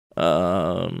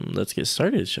Let's get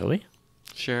started, shall we?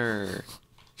 Sure.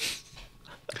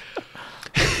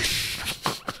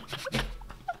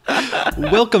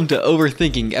 Welcome to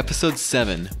Overthinking Episode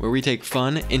 7, where we take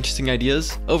fun, interesting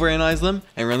ideas, overanalyze them,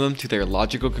 and run them to their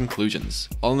logical conclusions.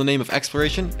 All in the name of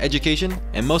exploration, education,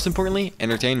 and most importantly,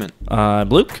 entertainment. I'm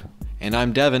Luke. And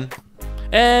I'm Devin.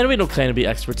 And we don't claim to be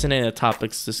experts in any of the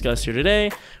topics discussed here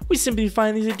today. We simply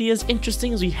find these ideas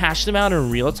interesting as we hash them out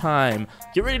in real time.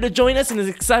 Get ready to join us in this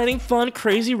exciting, fun,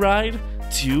 crazy ride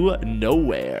to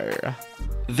nowhere.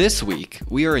 This week,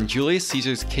 we are in Julius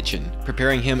Caesar's kitchen,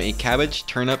 preparing him a cabbage,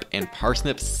 turnip, and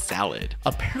parsnip salad.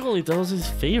 Apparently, that was his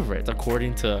favorite,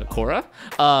 according to Cora.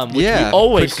 Which Yeah, we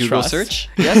always quick Google trust. search.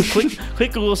 Yes,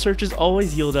 quick Google searches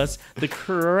always yield us the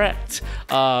correct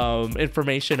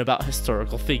information about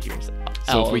historical figures.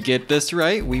 So if we get this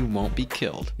right, we won't be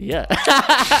killed. Yeah.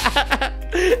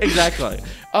 Exactly.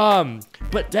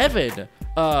 But Devin,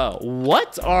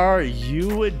 what are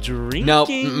you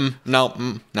drinking? Nope.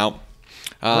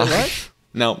 What?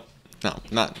 No,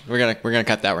 not. We're gonna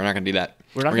cut that. We're not gonna do that.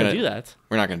 We're not gonna do that.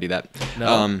 We're not gonna do that.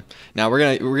 No. Now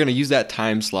we're gonna use that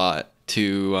time slot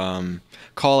to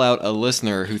call out a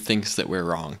listener who thinks that we're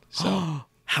wrong. So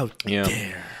How Yeah.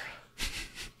 dare!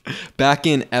 back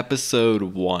in episode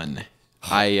 1,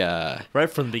 I Right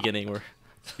from the beginning,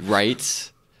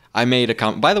 I made a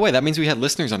comment. By the way, that means we had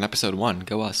listeners on episode 1.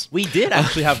 Go us. we did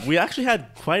actually have. We actually had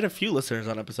quite a few listeners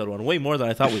on episode 1, way more than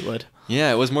I thought we would.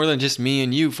 Yeah, it was more than just me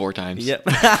and you 4 times. Yep.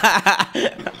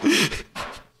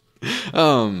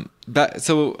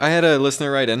 So I had a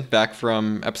listener write in back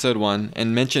from episode 1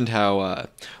 and mentioned how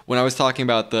when I was talking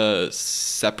about the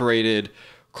separated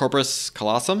corpus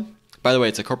callosum, by the way,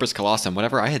 it's a corpus callosum.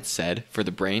 Whatever I had said for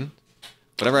the brain,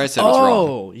 whatever I said was wrong.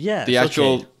 Oh, yeah. The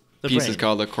actual okay. The piece brain. is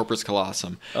called the corpus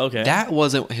callosum. Okay. That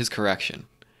wasn't his correction.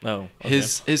 Oh. Okay.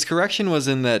 His correction was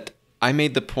in that I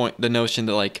made the notion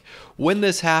that like when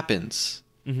this happens,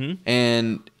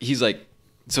 and he's like,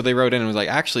 so they wrote in and was like,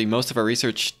 actually, most of our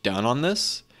research done on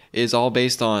this is all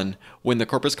based on when the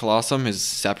corpus callosum is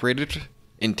separated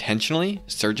intentionally,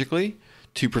 surgically,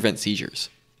 to prevent seizures.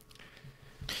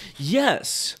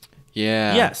 Yes.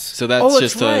 Yeah. Yes. So that's that's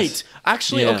just right.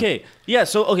 Actually, yeah. okay. Yeah.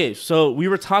 So we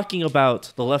were talking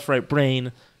about the left-right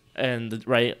brain, and the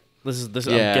right. This is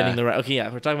Yeah. I'm getting the right. Okay. Yeah.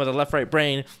 We're talking about the left-right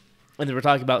brain, and then we're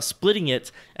talking about splitting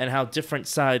it and how different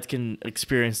sides can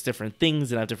experience different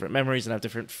things and have different memories and have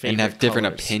different favorite and have different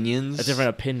colors. opinions. Have different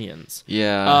opinions.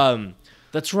 Yeah.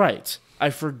 That's right.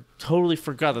 I totally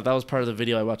forgot that was part of the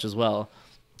video I watched as well.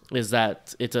 Is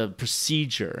that it's a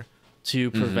procedure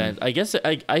to prevent? I guess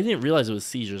I didn't realize it was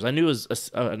seizures. I knew it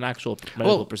was an actual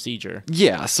medical procedure.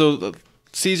 Yeah, so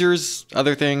seizures,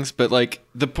 other things, but like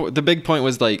the big point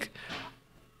was like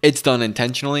it's done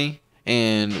intentionally,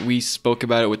 and we spoke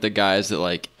about it with the guys that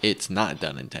like it's not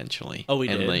done intentionally. Oh, we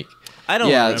and did. Like, I don't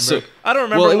yeah, remember. so I don't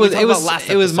remember. well, what we talked about last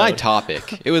it was my episode.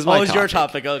 topic. It was my. Oh, it was topic. your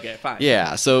topic. Okay, fine.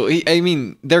 Yeah, so I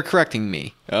mean they're correcting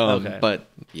me. Okay. But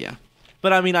yeah,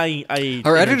 But I mean, I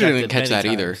our editor didn't interjected catch that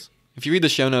many either. times. If you read the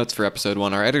show notes for episode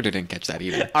 1, our editor didn't catch that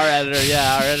either. Our editor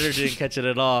didn't catch it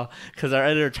at all because our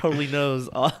editor totally knows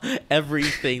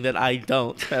everything that I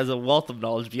don't, has a wealth of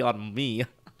knowledge beyond me.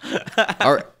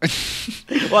 Our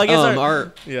Well, I guess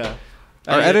our yeah.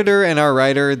 Our editor and our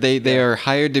writer, they are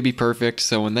hired to be perfect,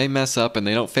 so when they mess up and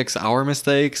they don't fix our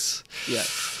mistakes... Yeah.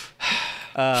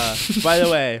 By the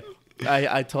way,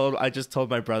 I just told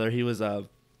my brother he was I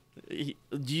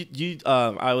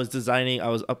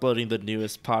was uploading the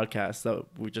newest podcast that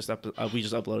we just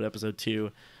uploaded episode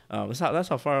 2. That's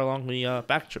how far along we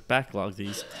backlog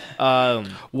these.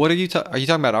 What are you talking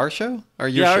about? Our show or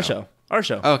your show? Our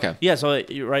show. Oh, okay. Yeah. So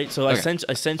right. So Okay.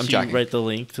 I sent I'm you tracking. right the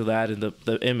link to that and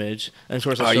the image, and of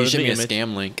course I Oh, showed you him sent the me a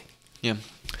image. scam link. Yeah.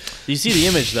 You see the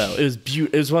image though? It was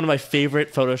It was one of my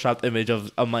favorite photoshopped image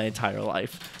of my entire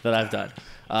life that I've done.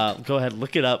 Go ahead,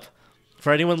 look it up.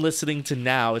 For anyone listening to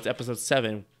now, it's episode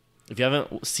 7. If you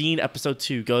haven't seen episode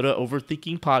 2, go to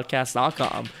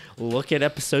overthinkingpodcast.com. Look at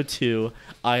episode 2.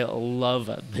 I love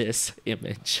this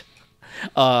image.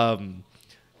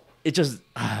 It just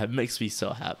it makes me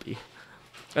so happy.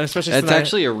 And especially That's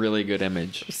actually a really good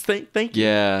image. thank you.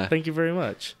 Yeah. Thank you very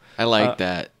much. I like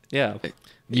that. Yeah.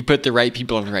 You put the right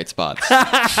people in the right spots.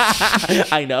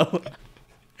 I know.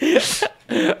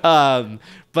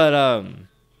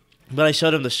 But I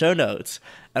showed him the show notes,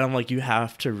 and I'm like, you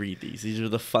have to read these. These are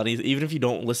the funniest. Even if you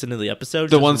don't listen to the episode,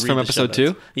 The just ones read from the show episode 2?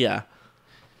 notes. Yeah.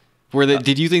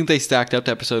 Did you think they stacked up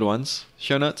to episode 1's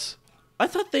show notes? I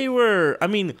thought they were. I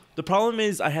mean, the problem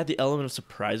is I had the element of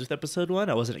surprise with episode 1.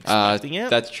 I wasn't expecting it.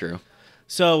 That's true.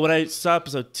 So when I saw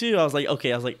episode 2, I was like,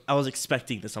 okay, I was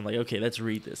expecting this. I'm like, okay, let's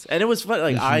read this, and it was fun.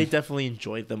 Like I definitely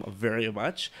enjoyed them very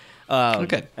much.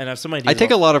 Okay. And I have some ideas. I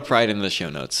take a lot of pride in the show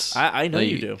notes. I know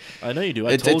you do. I know you do.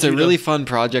 It's a really fun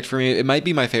project for me. It might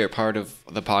be my favorite part of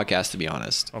the podcast, to be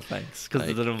honest. Oh, thanks, because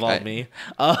it doesn't involve me.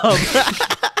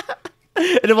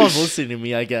 It involves listening to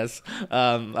me, I guess.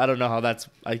 I don't know how that's.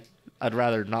 I'd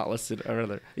rather not listen. Or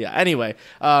rather, yeah. Anyway,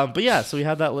 but yeah. So we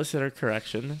had that listener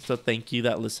correction. So thank you,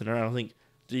 that listener. I don't think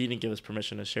he didn't give us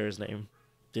permission to share his name,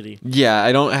 did he? Yeah,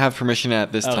 I don't have permission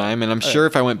at this time, and I'm sure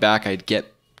if I went back, could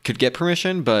get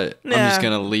permission, but I'm just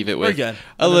gonna leave it with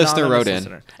a listener wrote in.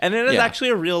 Listener. And it is actually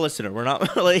a real listener. We're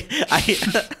not like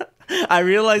I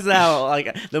realize now,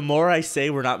 like the more I say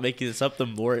we're not making this up, the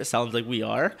more it sounds like we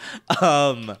are.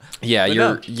 Yeah,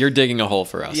 you're digging a hole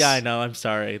for us. Yeah, I know. I'm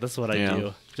sorry. That's what I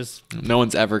do. Just no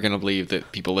one's ever gonna believe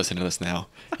that people listen to this now,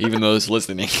 even those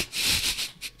listening.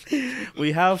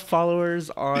 We have followers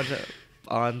on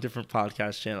different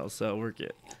podcast channels, so we're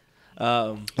good.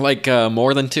 Like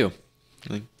more than 2.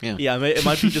 Yeah, it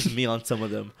might be just me on some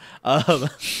of them.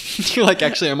 You're like,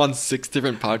 actually, I'm on 6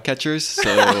 different podcatchers, so...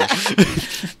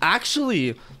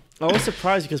 Actually, I was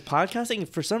surprised because podcasting,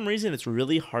 for some reason, it's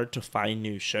really hard to find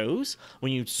new shows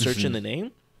when you search in the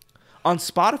name. On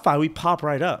Spotify, we pop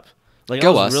right up. Like, I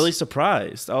was really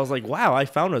surprised. I was like, wow, I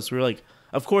found us. We were like,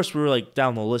 of course, we were like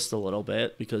down the list a little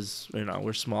bit because,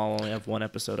 we're small, only have 1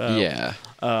 episode out. Yeah.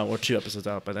 Or 2 episodes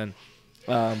out by then.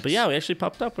 But yeah, we actually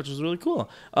popped up, which was really cool.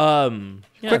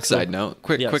 Quick side note.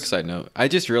 I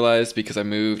just realized because I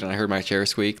moved and I heard my chair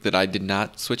squeak that I did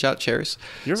not switch out chairs.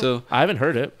 So I haven't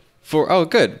heard it.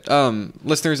 Good.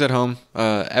 Listeners at home,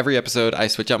 every episode I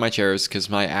switch out my chairs because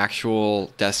my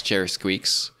actual desk chair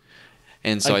squeaks,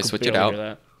 and so I switch it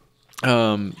out.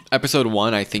 Episode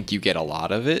 1, I think you get a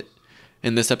lot of it.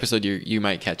 In this episode, you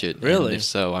might catch it. Really? And if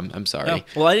so, I'm sorry. No.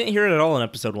 Well, I didn't hear it at all in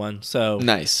episode 1. So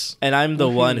nice. And I'm the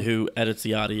one who edits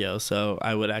the audio, so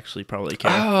I would actually probably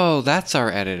care. Oh, that's our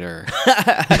editor.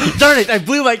 Darn it! I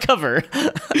blew my cover.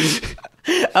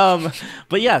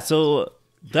 But yeah, so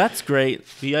that's great.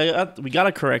 We got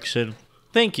a correction.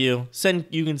 Thank you.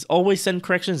 You can always send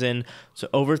corrections in to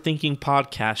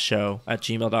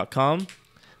overthinkingpodcastshow@gmail.com.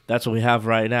 That's what we have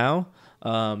right now.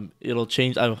 It'll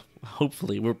change.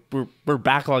 Hopefully, we're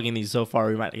backlogging these so far.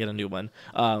 We might get a new one.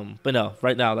 But no,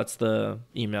 right now that's the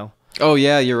email. Oh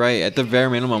yeah, you're right. At the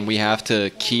very minimum, we have to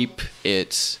keep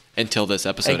it until this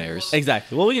episode airs.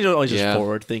 Exactly. Well, we can always just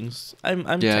forward things.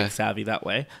 I'm tech savvy that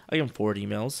way. I can forward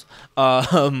emails.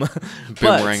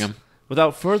 Boomerang them.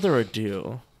 Without further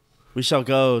ado, we shall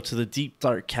go to the deep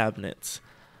dark cabinets,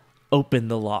 open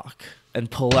the lock, and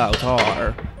pull out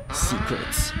our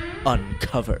secrets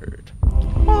uncovered.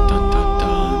 Dun, dun,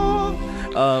 dun.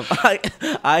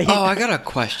 I got a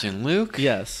question, Luke.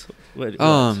 Yes. What?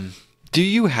 Do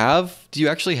you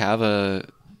actually have a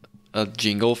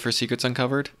jingle for Secrets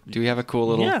Uncovered? Do we have a cool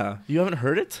little? Yeah. You haven't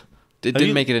heard it? It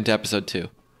didn't make it into episode 2.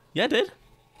 Yeah, it did.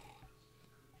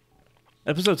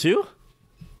 Episode 2?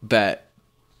 Bet.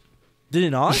 Did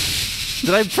it not?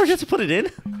 Did I forget to put it in?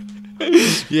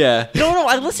 Yeah. No,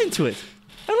 I listened to it.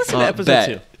 I listened to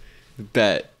episode 2.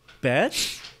 Bet?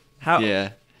 How? Yeah.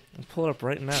 I'll pull it up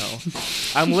right now.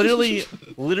 I'm literally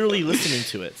listening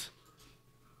to it.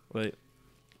 Wait.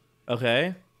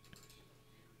 Okay.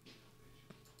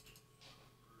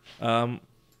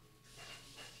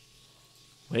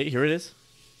 Wait, here it is.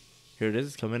 Here it is.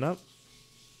 It's coming up.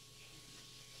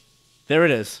 There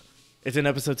it is. It's in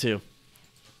episode 2.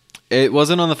 It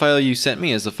wasn't on the file you sent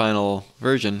me as the final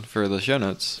version for the show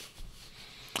notes.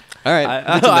 All right.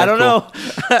 I don't know.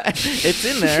 It's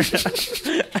in there.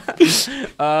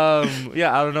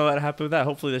 Yeah, I don't know what happened with that.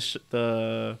 Hopefully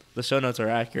the show notes are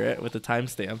accurate with the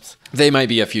timestamps. They might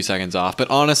be a few seconds off,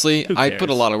 but honestly, I put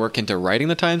a lot of work into writing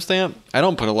the timestamp. I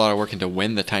don't put a lot of work into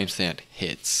when the timestamp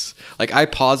hits. Like, I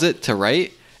pause it to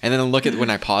write, and then look at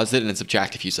when I paused it and then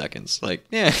subtract a few seconds. Like,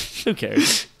 yeah. Who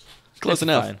cares? Close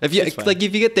enough. Fine. If you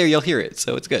get there, you'll hear it,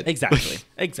 so it's good. Exactly.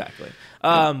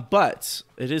 But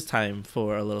it is time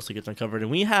for a little Secrets Uncovered, and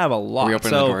we have a lot. Are we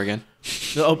opening the door again?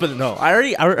 No. I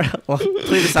already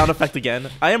play the sound effect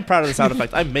again. I am proud of the sound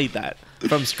effect. I made that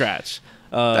from scratch.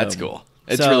 That's cool.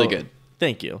 It's really good.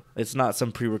 Thank you. It's not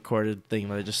some pre-recorded thing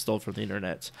that I just stole from the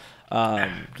internet.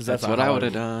 Because that's what I would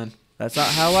have done. That's not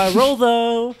how I roll,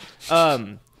 though.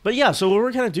 But yeah, so what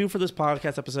we're going to do for this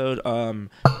podcast episode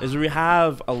is we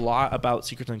have a lot about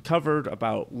Secrets Uncovered,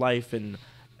 about life and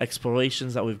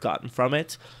explorations that we've gotten from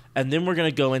it. And then we're going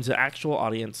to go into actual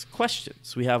audience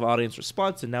questions. We have audience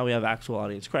response, and now we have actual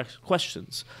audience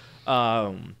questions.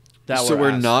 So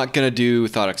we're not going to do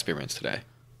thought experiments today?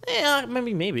 Yeah,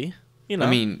 maybe. You know. I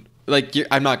mean, like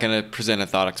I'm not gonna present a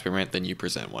thought experiment, then you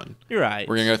present one. You're right.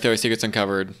 We're gonna go through Secrets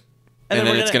Uncovered, and then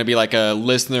then it's gonna be like a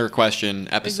listener question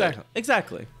episode.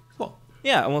 Exactly. Cool.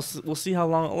 Yeah, and we'll see how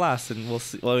long it lasts, and we'll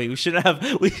see. Well, we should have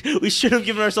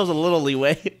given ourselves a little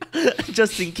leeway,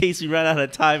 just in case we run out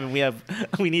of time and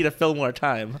we need to fill more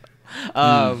time.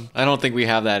 I don't think we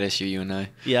have that issue, you and I.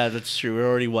 Yeah, that's true. We're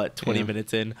already 20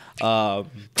 minutes in.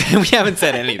 We haven't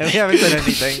said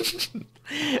anything.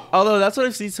 Although that's what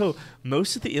I've seen. So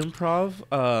most of the improv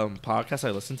podcasts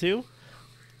I listen to,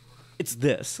 it's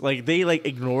this. Like they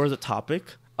ignore the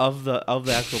topic of the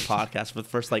actual podcast for the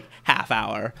first half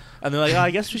hour, and they're like, "Oh,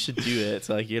 I guess we should do it." It's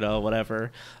like,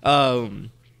 whatever.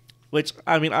 Which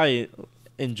I mean, I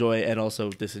enjoy and also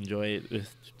disenjoy it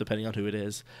depending on who it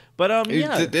is. But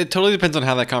yeah, it totally depends on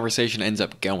how that conversation ends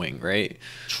up going, right?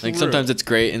 True. Like sometimes it's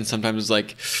great, and sometimes it's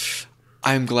like,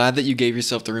 I'm glad that you gave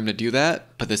yourself the room to do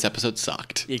that, but this episode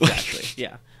sucked. Exactly.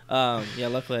 Yeah. Yeah.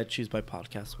 Luckily, I choose my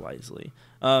podcast wisely.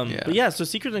 Yeah. But yeah. So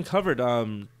Secret Uncovered.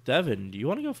 Devin, do you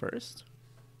want to go first?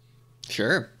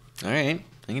 Sure. All right.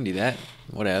 I can do that.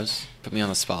 Whatevs. Put me on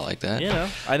the spot like that.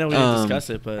 I know we didn't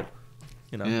discuss it, but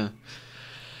Yeah.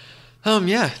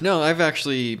 Yeah. No, I've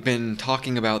actually been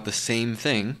talking about the same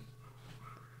thing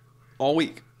all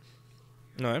week.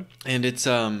 All right. And it's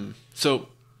so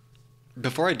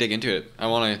before I dig into it, I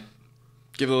want to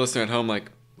give the listener at home a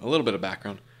little bit of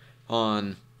background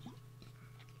on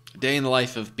day in the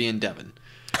life of being Devin.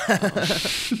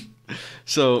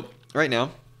 So right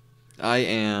now,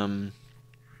 I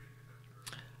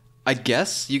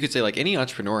guess you could say any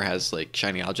entrepreneur has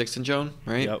shiny object syndrome,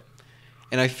 right? Yep.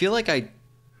 And I feel like I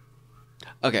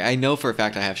know for a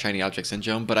fact I have shiny object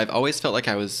syndrome, but I've always felt like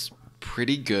I was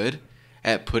pretty good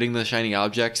at putting the shiny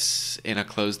objects in a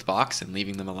closed box and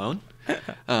leaving them alone.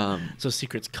 So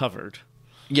Secret's covered.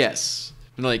 Yes.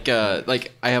 I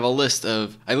have a list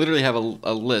of, I literally have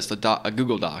a list, a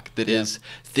Google Doc that is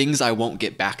things I won't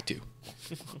get back to.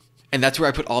 And that's where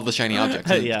I put all the shiny objects.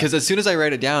 Because as soon as I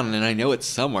write it down and I know it's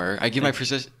somewhere, I give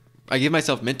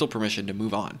myself mental permission to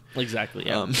move on. Exactly.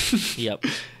 Yeah. Yep.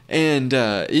 And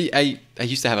I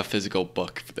used to have a physical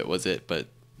book that was it, but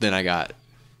then I got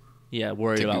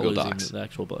worried about Google losing Docs. the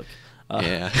actual book.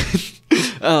 Yeah.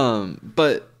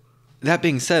 But that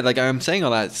being said, I'm saying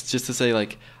all that just to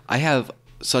say I have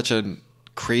such a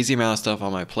crazy amount of stuff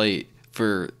on my plate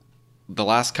for the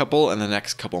last couple and the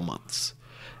next couple months.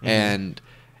 Mm-hmm. And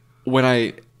when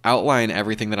I outline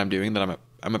everything that I'm doing, that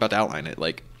I'm about to outline it,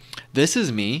 this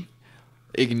is me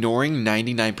ignoring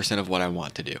 99% of what I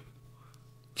want to do.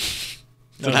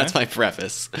 So that's my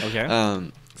preface. Okay.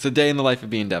 So day in the life of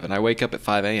being Devin. I wake up at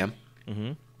 5 a.m.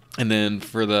 Mm-hmm. And then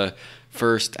for the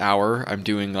first hour, I'm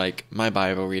doing my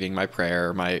Bible reading, my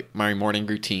prayer, my morning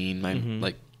routine,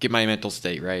 my get my mental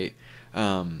state right.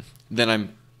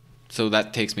 So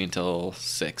that takes me until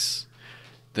 6.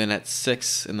 Then at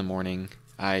 6 in the morning,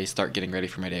 I start getting ready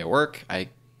for my day at work.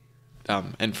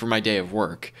 And for my day of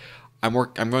work, I'm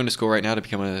going to school right now to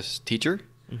become a teacher.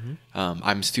 Mm-hmm.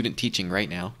 I'm student teaching right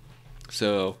now.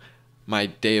 So my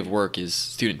day of work is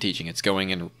student teaching. It's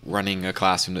going and running a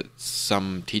classroom that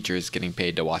some teacher is getting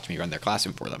paid to watch me run their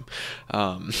classroom for them.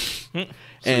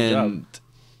 And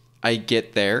I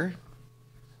get there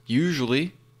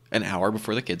usually an hour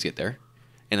before the kids get there.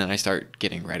 And then I start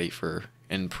getting ready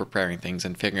and preparing things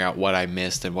and figuring out what I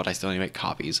missed and what I still need to make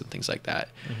copies and things like that.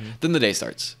 Mm-hmm. Then the day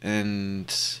starts. And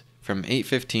from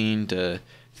 8:15 to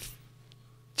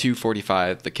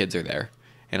 2:45, the kids are there.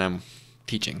 And I'm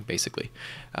teaching, basically.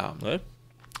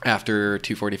 After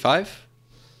 2:45,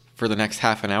 for the next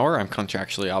half an hour, I'm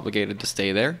contractually obligated to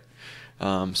stay there.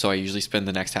 So I usually spend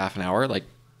the next half an hour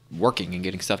working and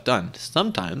getting stuff done.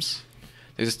 Sometimes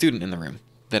there's a student in the room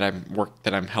that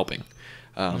I'm helping.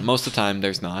 Most of the time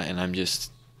there's not, and I'm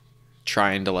just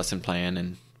trying to lesson plan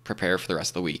and prepare for the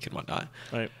rest of the week and whatnot.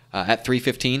 Right. At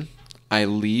 3:15, I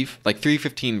leave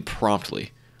 3:15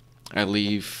 promptly. I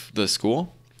leave the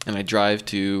school and I drive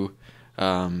to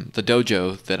the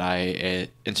dojo that I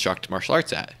instruct martial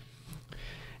arts at.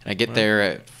 And I get there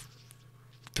at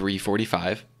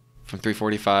 3:45. From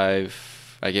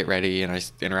 3:45, I get ready and I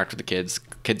interact with the kids.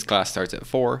 Kids class starts at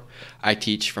 4. I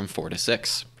teach from 4 to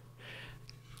 6.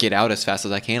 Get out as fast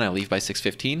as I can. I leave by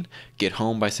 6:15. Get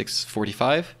home by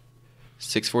 6:45.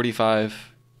 6:45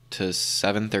 to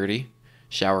 7:30.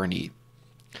 Shower and eat.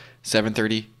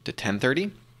 7:30 to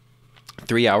 10:30.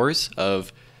 3 hours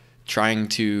of trying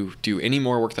to do any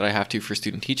more work that I have to for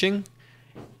student teaching,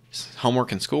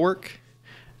 homework and schoolwork,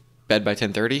 bed by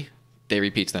 10:30, day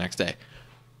repeats the next day.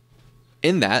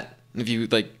 In that, if you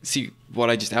see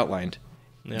what I just outlined,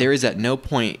 there is at no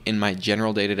point in my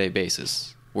general day-to-day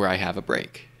basis where I have a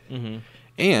break. Mm-hmm.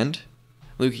 And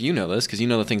Luke, you know this because you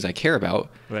know the things I care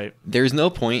about. Right. There's no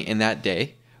point in that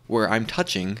day where I'm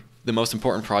touching the most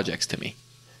important projects to me.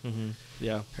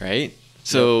 Yeah. Right?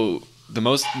 So the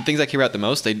things I care about the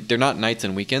most, they're not nights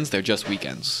and weekends, they're just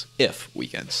weekends. If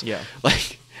weekends. Yeah.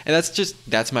 Like, and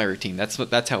that's my routine.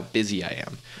 That's how busy I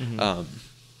am.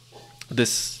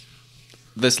 This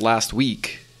last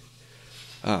week,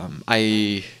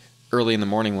 I early in the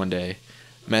morning one day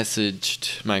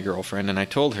messaged my girlfriend and I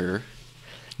told her,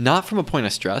 not from a point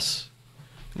of stress.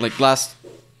 Like the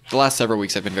last several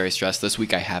weeks I've been very stressed. This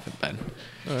week I haven't been.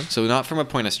 Okay. So not from a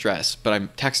point of stress, but I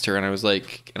texted her and I was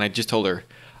like, and I just told her,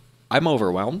 I'm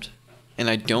overwhelmed and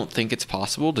I don't think it's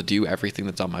possible to do everything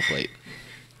that's on my plate.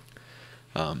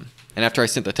 And after I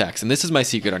sent the text, and this is my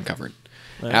secret uncovered.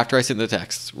 Right. After I sent the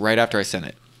text, right after I sent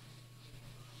it,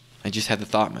 I just had the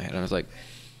thought in my head. I was like,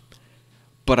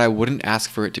 but I wouldn't ask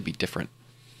for it to be different.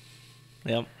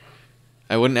 Yep.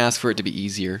 I wouldn't ask for it to be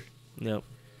easier. Yep.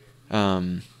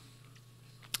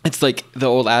 It's like the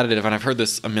old additive, and I've heard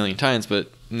this a million times, but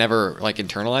never like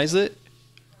internalize it.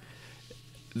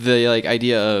 The like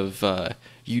idea of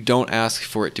you don't ask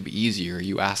for it to be easier,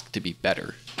 you ask to be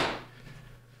better.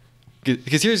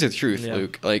 Because here's the truth,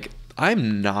 Luke. Like,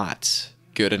 I'm not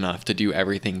good enough to do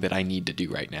everything that I need to do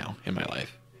right now in my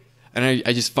life, and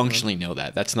I just functionally know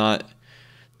that. That's not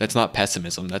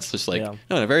pessimism. That's just like,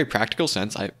 no, in a very practical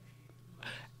sense,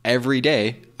 every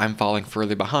day I'm falling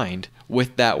further behind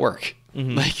with that work.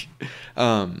 Like,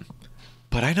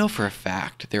 but I know for a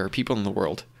fact there are people in the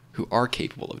world who are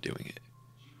capable of doing it.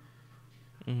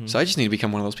 So I just need to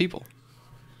become one of those people.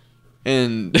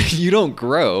 And you don't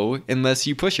grow unless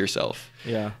you push yourself.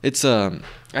 Yeah. It's I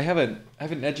have an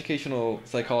educational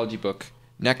psychology book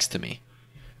next to me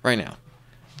right now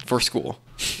for school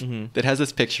that has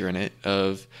this picture in it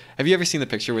of, have you ever seen the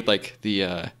picture with like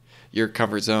the your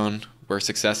comfort zone where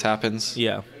success happens?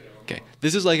 Yeah. Okay.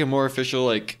 This is like a more official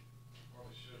like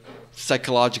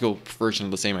psychological version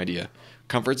of the same idea.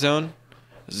 Comfort zone,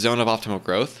 zone of optimal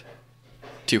growth,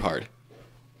 too hard.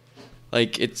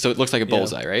 Like so it looks like a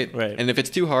bullseye, right? Right. And if it's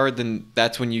too hard, then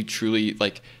that's when you truly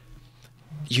like,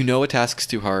 you know, a task's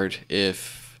too hard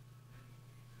if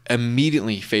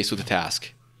immediately faced with a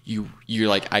task, you're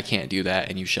like, I can't do that,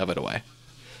 and you shove it away.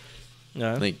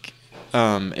 Yeah. Like,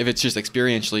 if it's just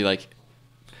experientially like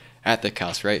at the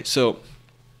cusp, right? So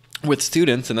with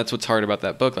students, and that's what's hard about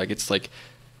that book. Like it's like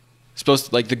supposed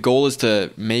to, like the goal is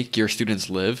to make your students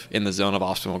live in the zone of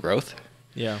optimal growth.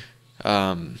 Yeah.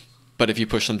 But if you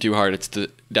push them too hard, it's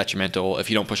detrimental. If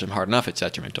you don't push them hard enough, it's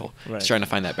detrimental. Right. It's trying to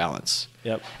find that balance.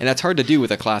 Yep. And that's hard to do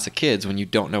with a class of kids when you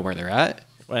don't know where they're at.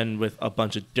 And with a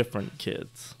bunch of different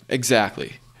kids.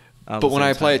 Exactly. But when I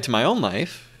apply it to my own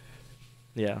life,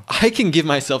 I can give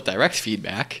myself direct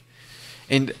feedback.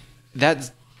 And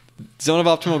that zone of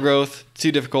optimal growth,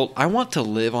 too difficult. I want to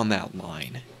live on that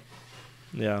line.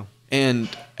 Yeah.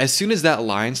 And as soon as that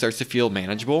line starts to feel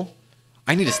manageable,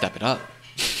 I need to step it up.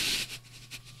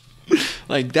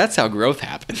 Like, that's how growth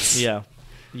happens. Yeah.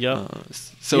 Yep.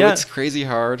 So it's crazy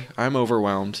hard. I'm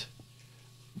overwhelmed.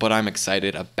 But I'm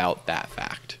excited about that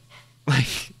fact.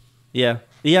 Like, yeah.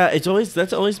 That's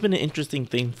always been an interesting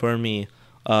thing for me,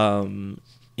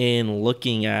 in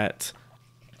looking at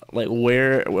like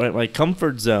where my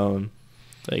comfort zone,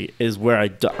 like, is where I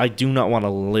do not want to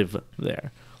live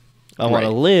there. I want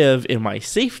to live in my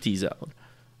safety zone,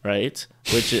 right?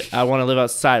 Which I want to live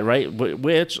outside, right?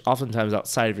 Which oftentimes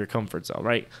outside of your comfort zone,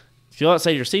 right? If you're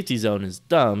outside your safety zone is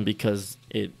dumb because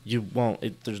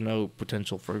there's no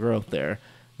potential for growth there.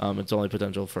 It's only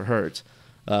potential for hurt.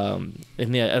 In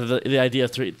the idea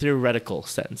of theoretical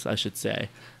sense, I should say.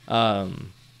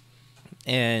 And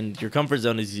your comfort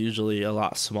zone is usually a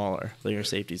lot smaller than your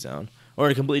safety zone, or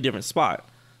in a completely different spot.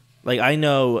 Like, I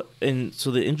know, and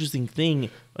so the interesting thing,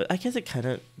 I guess it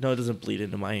doesn't bleed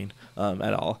into mine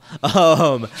at all.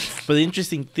 But the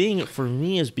interesting thing for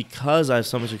me is because I have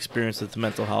so much experience with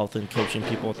mental health and coaching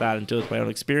people with that and dealing with my own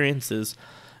experiences,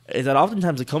 is that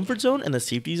oftentimes the comfort zone and the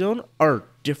safety zone are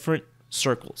different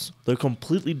circles. They're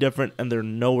completely different, and they're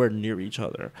nowhere near each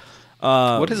other.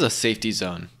 what is a safety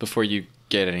zone before you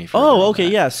get any further? Oh, okay,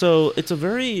 yeah. So it's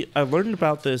I learned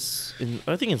about this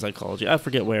I think in psychology. I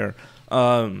forget where.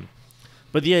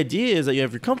 But the idea is that you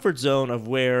have your comfort zone of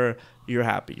where you're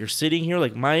happy. You're sitting here,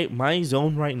 like my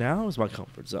zone right now is my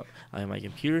comfort zone. I have my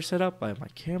computer set up, I have my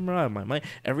camera, I have my mic.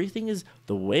 Everything is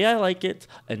the way I like it,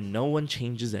 and no one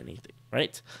changes anything,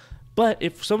 right? But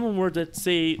if someone were to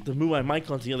say to move my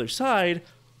mic onto the other side,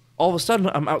 all of a sudden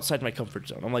I'm outside my comfort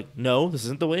zone. I'm like, no, this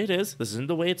isn't the way it is. This isn't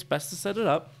the way it's best to set it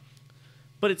up.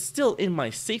 but it's still in my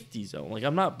safety zone. Like,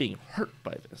 I'm not being hurt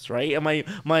by this, right? And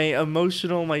my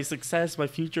emotional, my success, my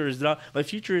future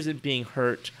isn't being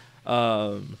hurt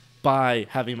by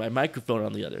having my microphone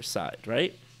on the other side,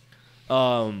 right?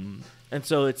 And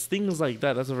so it's things like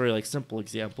that. That's a very like simple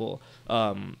example.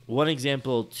 One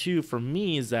example too for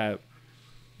me is that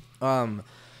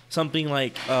something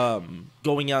like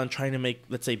going out and trying to make,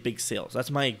 let's say, big sales.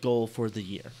 That's my goal for the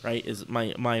year, right? Is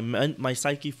my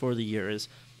psyche for the year is,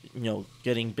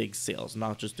 getting big sales,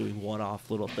 not just doing one-off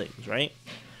little things, right?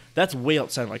 That's way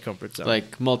outside my comfort zone.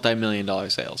 Like multi-million-dollar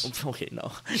sales. Okay,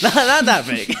 no, not that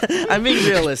big. I'm being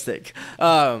realistic.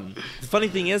 The funny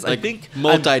thing is, like I think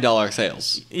multi-dollar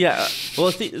sales. Yeah.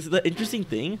 Well, the interesting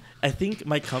thing, I think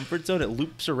my comfort zone, it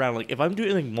loops around. Like, if I'm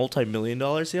doing like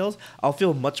multi-million-dollar sales, I'll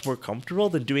feel much more comfortable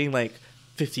than doing like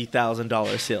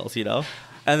 $50,000 sales. And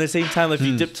at the same time, if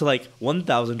you dip to like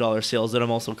 $1,000 sales, then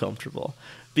I'm also comfortable.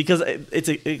 Because it's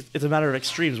a matter of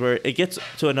extremes where it gets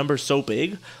to a number so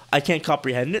big, I can't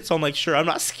comprehend it. So I'm like, sure, I'm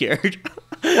not scared.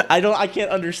 I can't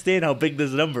understand how big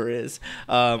this number is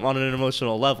on an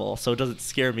emotional level. So it doesn't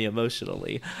scare me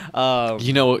emotionally.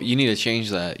 You need to change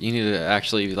that. You need to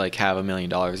actually like have $1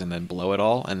 million and then blow it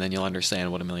all, and then you'll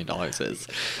understand what $1 million is.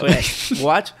 Okay,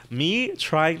 watch me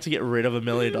trying to get rid of $1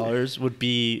 million would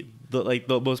be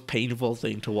the most painful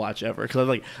thing to watch ever, because I'm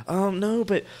like, no,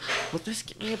 but will this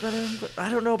get me a better? But I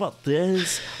don't know about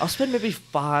this. I'll spend maybe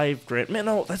 $5,000. Man,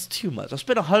 no, that's too much. I'll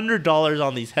spend $100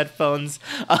 on these headphones.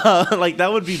 Like,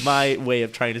 that would be my way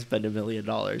of trying to spend $1 million.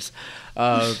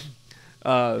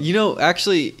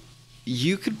 Actually,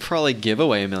 you could probably give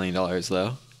away $1 million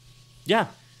though. Yeah.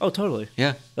 Oh, totally.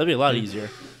 Yeah. That'd be a lot easier.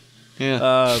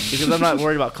 Yeah. Because I'm not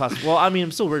worried about cost. Well, I mean,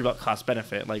 I'm still worried about cost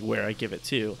benefit, like where I give it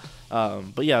to.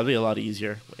 But yeah, it'd be a lot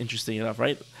easier. Interesting enough,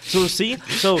 right? So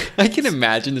I can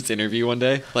imagine this interview one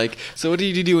day. Like, so what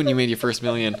did you do when you made your first $1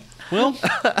 million? Well,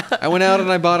 I went out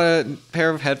and I bought a pair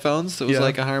of headphones. It was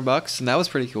like $100, and that was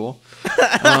pretty cool.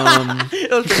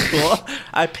 It was pretty cool.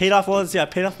 I paid off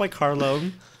my car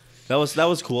loan. That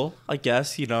was cool. I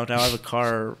guess now I have a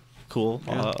car. Cool.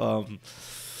 Yeah.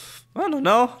 I don't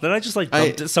know. Then I just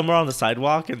dumped it somewhere on the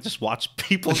sidewalk and just watched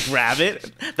people grab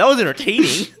it. That was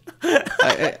entertaining.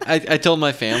 I told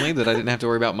my family that I didn't have to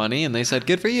worry about money, and they said,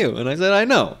 "Good for you." And I said, "I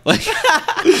know."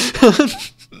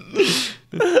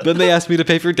 Then they asked me to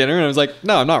pay for dinner, and I was like,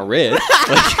 "No, I'm not rich."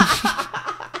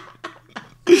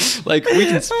 Like, we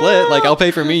can split. Like, I'll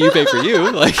pay for me, you pay for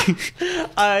you. Like,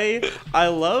 I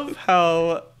love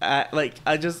how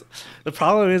the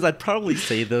problem is I'd probably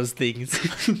say those things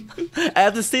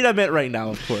at the state I'm at right now,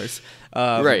 of course.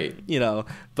 Right.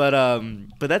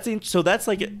 But that's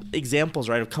like examples,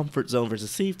 right, of comfort zone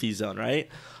versus safety zone, right?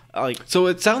 So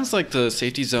it sounds like the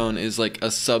safety zone is like a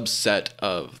subset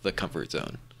of the comfort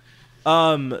zone.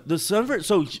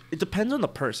 So it depends on the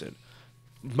person.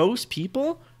 Most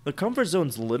people, the comfort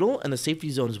zone's little and the safety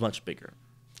zone is much bigger.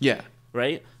 Yeah.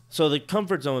 Right? So the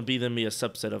comfort zone would be a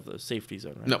subset of the safety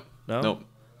zone, right? No.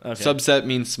 Okay. Subset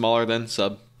means smaller than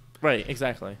sub. Right,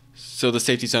 exactly. So the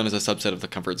safety zone is a subset of the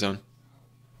comfort zone?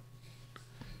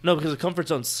 No, because the comfort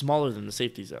zone's smaller than the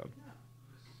safety zone.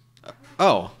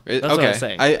 Okay. That's what I'm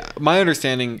saying. My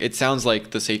understanding, it sounds like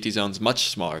the safety zone's much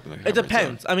smaller than the comfort zone. It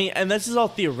depends. I mean, and this is all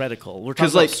theoretical. We're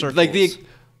talking about circles.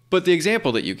 But the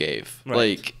example that you gave, right.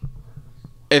 like,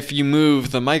 if you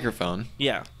move the microphone,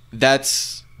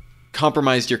 that's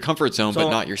compromised your comfort zone, but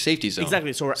not your safety zone.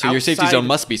 Exactly. So your safety zone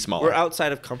must be smaller. We're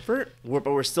outside of comfort, but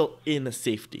we're still in the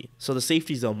safety. So the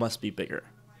safety zone must be bigger.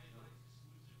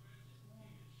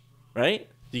 Right?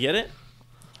 Do you get it?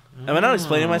 Am I not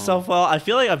explaining myself well? I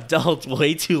feel like I've dealt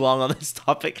way too long on this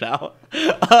topic now.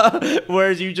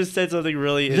 Whereas you just said something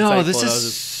really insightful. No, this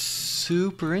is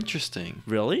super interesting.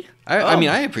 Really? I mean,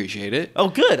 I appreciate it. Oh,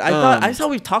 good. I thought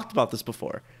we've talked about this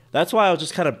before. That's why I was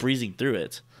just kind of breezing through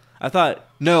it. I thought...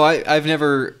 No, I've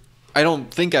never... I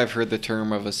don't think I've heard the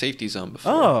term of a safety zone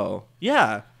before. Oh,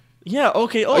 yeah. Yeah,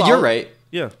 okay. Oh, you're right.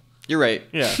 Yeah. You're right.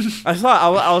 Yeah. I thought...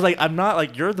 I was like, I'm not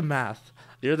like... You're the math.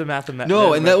 You're the math in that.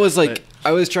 No, and that was like...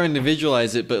 I was trying to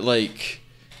visualize it, but like...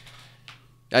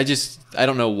 I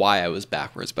don't know why I was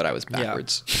backwards, but I was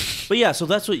backwards. Yeah. But yeah, so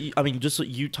that's what just what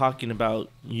you talking about,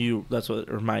 that's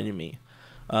what reminded me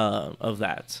of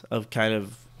that, of kind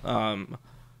of,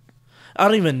 I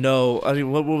don't even know. I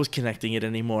mean, what was connecting it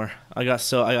anymore? I got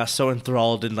so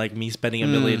enthralled in like me spending $1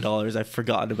 million, I've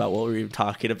forgotten about what we were even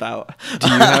talking about. Do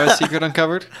you have a secret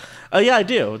uncovered? Yeah, I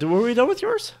do. Were we done with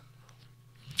yours?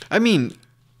 I mean,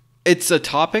 it's a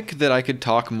topic that I could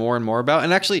talk more and more about,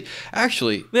 and actually,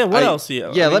 yeah. What else? Yeah,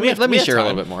 let me share a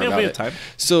little bit more about we it. have time.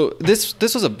 So this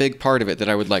was a big part of it that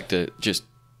I would like to just,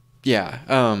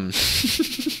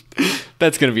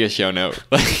 That's gonna be a show note.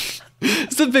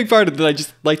 It's a big part of that I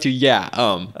just like to. Yeah.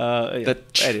 Anyway,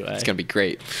 it's gonna be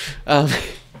great.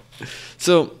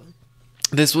 So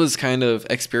this was kind of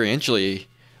experientially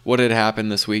what had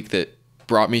happened this week that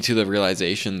brought me to the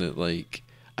realization that like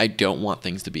I don't want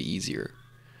things to be easier.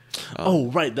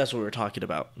 Right, that's what we were talking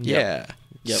about. Yeah.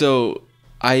 Yep. So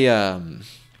I'm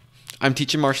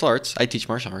teaching martial arts. I teach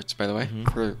martial arts, by the way,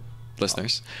 for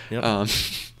listeners. Yep.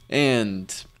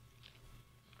 And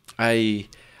my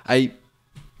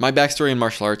backstory in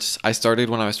martial arts, I started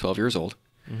when I was 12 years old.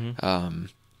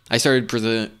 I started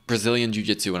Brazilian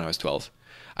Jiu-Jitsu when I was 12.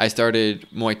 I started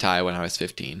Muay Thai when I was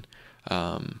 15.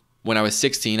 When I was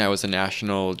 16, I was a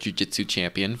national Jiu-Jitsu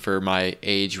champion for my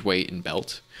age, weight, and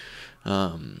belt.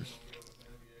 And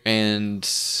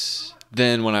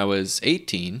then when I was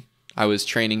 18, I was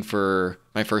training for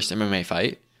my first MMA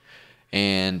fight.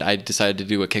 And I decided to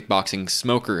do a kickboxing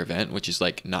smoker event, which is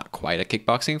like not quite a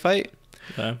kickboxing fight.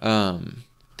 Okay.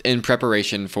 In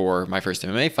preparation for my first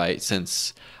MMA fight,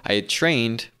 since I had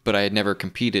trained, but I had never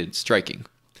competed striking.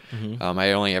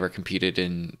 I only ever competed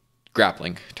in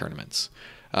grappling tournaments.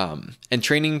 And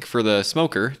training for the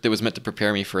smoker that was meant to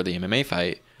prepare me for the MMA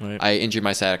fight, Right. I injured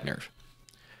my sciatic nerve.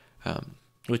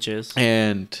 Which is?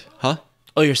 Oh,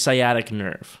 your sciatic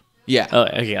nerve. yeah. Oh,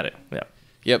 I got it. Yeah.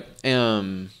 Yep.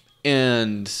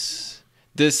 And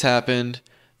this happened.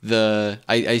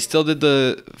 I still did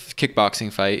the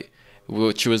kickboxing fight,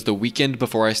 which was the weekend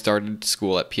before I started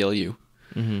school at PLU.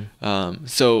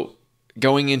 So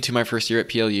going into my first year at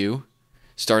PLU,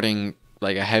 starting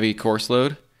like a heavy course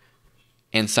load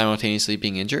and simultaneously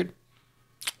being injured,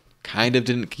 kind of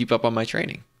didn't keep up on my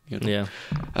training. You know?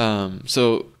 Yeah.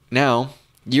 So now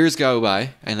years go by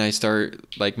and I start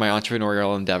like my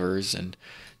entrepreneurial endeavors and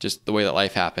just the way that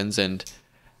life happens, and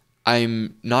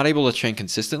I'm not able to train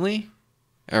consistently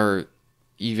or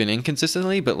even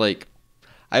inconsistently, but like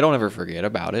I don't ever forget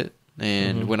about it.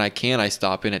 And when I can, I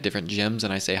stop in at different gyms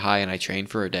and I say hi and I train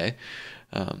for a day.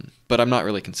 But I'm not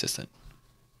really consistent.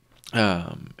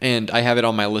 And I have it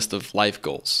on my list of life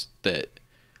goals that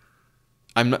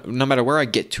no matter where I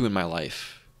get to in my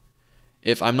life,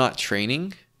 if I'm not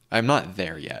training, I'm not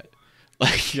there yet.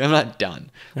 Like I'm not done.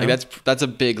 Like that's a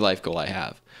big life goal I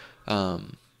have.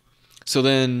 So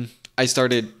then I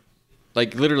started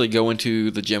like literally going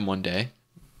to the gym one day.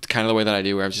 It's kind of the way that I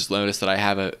do, where I've just noticed that I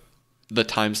have the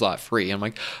time slot free. I'm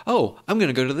like, oh, I'm going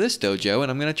to go to this dojo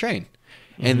and I'm going to train.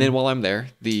 And then while I'm there,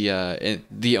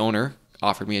 the owner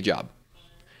offered me a job.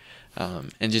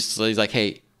 And just he's like,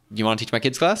 hey, you want to teach my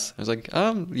kids class? I was like,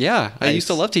 yeah, I used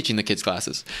to love teaching the kids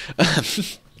classes.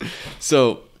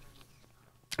 So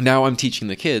now I'm teaching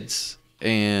the kids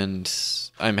and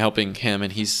I'm helping him,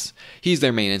 and he's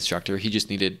their main instructor. He just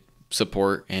needed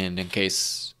support, and in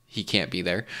case he can't be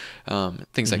there,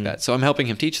 things like that. So I'm helping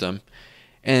him teach them.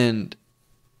 And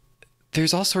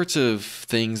there's all sorts of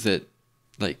things that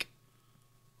like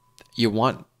you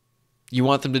want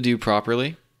them to do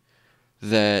properly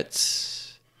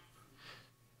that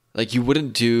like you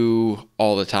wouldn't do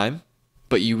all the time,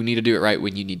 but you need to do it right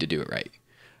when you need to do it right.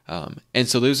 And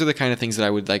so those are the kind of things that I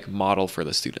would like model for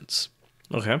the students.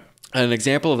 Okay. An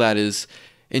example of that is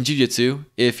in jiu-jitsu,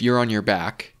 if you're on your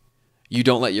back, you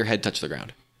don't let your head touch the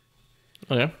ground.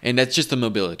 Okay. And that's just a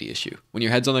mobility issue. When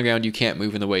your head's on the ground, you can't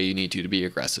move in the way you need to be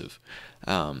aggressive.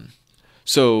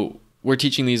 So we're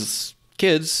teaching these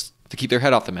kids to keep their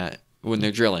head off the mat when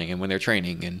they're drilling and when they're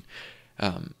training.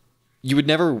 And you would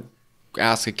never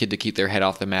ask a kid to keep their head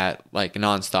off the mat like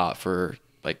nonstop for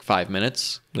like 5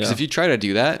 minutes. Because if you try to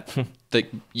do that,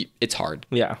 like it's hard.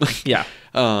 Yeah. Yeah.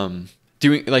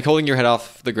 Doing like holding your head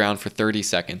off the ground for 30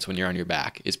 seconds when you're on your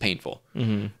back is painful.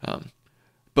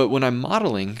 But when I'm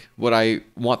modeling what I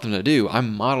want them to do,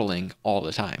 I'm modeling all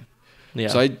the time. Yeah.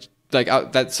 So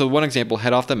so one example,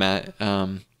 head off the mat.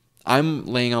 I'm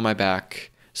laying on my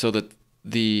back so that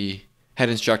the head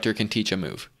instructor can teach a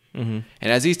move. And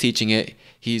as he's teaching it,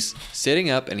 he's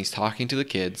sitting up and he's talking to the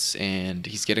kids and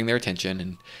he's getting their attention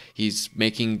and he's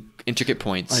making intricate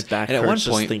points. My back and at hurts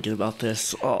one point, just thinking about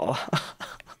this. Oh.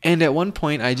 And at one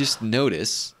point, I just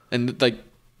noticed, and like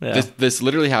this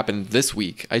literally happened this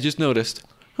week. I just noticed,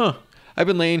 I've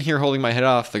been laying here holding my head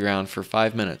off the ground for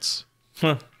 5 minutes.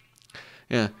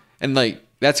 Yeah, and like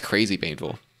that's crazy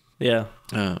painful. Yeah.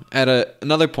 At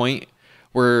another point,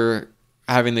 we're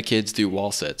having the kids do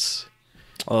wall sits,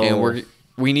 and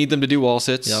we need them to do wall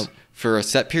sits for a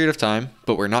set period of time,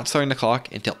 but we're not starting the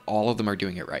clock until all of them are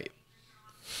doing it right.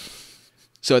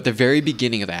 So at the very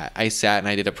beginning of that, I sat and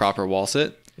I did a proper wall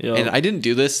sit. And I didn't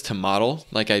do this to model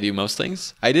like I do most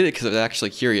things. I did it because I was actually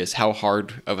curious how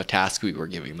hard of a task we were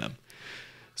giving them.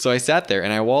 So I sat there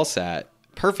and I wall sat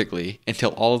perfectly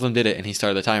until all of them did it and he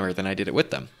started the timer, then I did it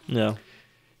with them. Yeah.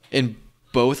 In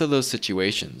both of those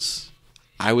situations,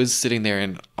 I was sitting there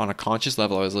and on a conscious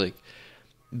level, I was like,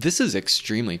 this is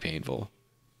extremely painful.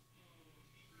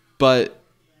 But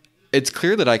it's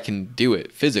clear that I can do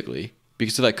it physically,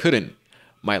 because if I couldn't,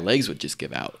 my legs would just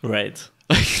give out. Right.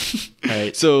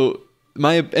 Right. So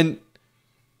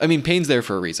pain's there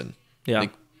for a reason. Yeah.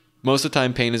 Like, most of the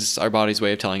time, pain is our body's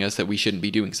way of telling us that we shouldn't be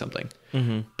doing something.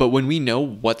 Mm-hmm. But when we know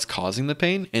what's causing the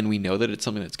pain and we know that it's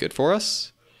something that's good for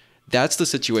us, that's the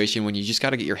situation when you just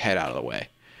got to get your head out of the way.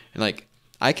 And like,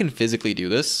 I can physically do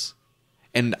this,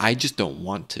 and I just don't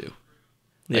want to.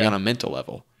 Like, on a mental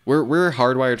level. We're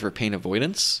hardwired for pain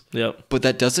avoidance. Yep. But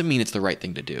that doesn't mean it's the right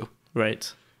thing to do.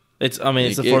 Right. It's a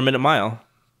 4-minute mile.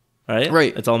 Right?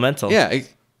 Right. It's all mental. Yeah.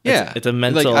 It's a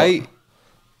mental like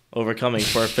overcoming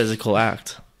for a physical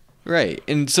act. Right.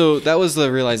 And so that was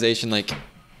the realization, like,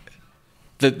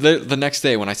 the next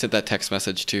day when I sent that text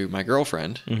message to my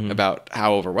girlfriend about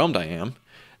how overwhelmed I am,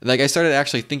 like, I started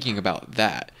actually thinking about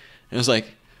that. And it was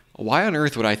like, why on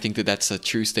earth would I think that that's a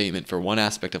true statement for one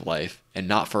aspect of life and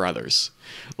not for others?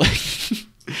 Like,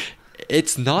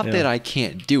 it's not that I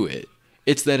can't do it.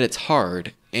 It's that it's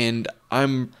hard, and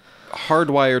I'm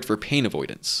hardwired for pain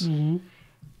avoidance. Mm-hmm.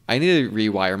 I need to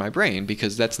rewire my brain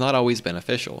because that's not always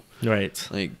beneficial. Right.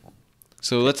 Like,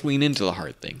 so let's lean into the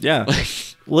hard thing. Yeah.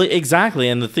 Well, exactly.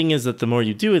 And the thing is that the more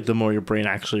you do it, the more your brain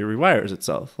actually rewires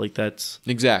itself. Like, that's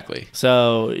exactly.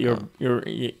 So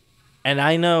and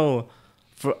I know,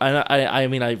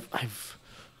 I've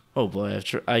oh boy,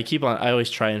 I always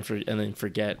try and then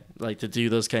forget, like, to do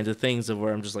those kinds of things of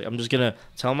where I'm just gonna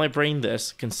tell my brain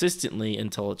this consistently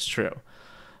until it's true.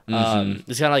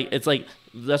 It's kind of like, it's like,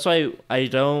 that's why I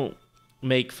don't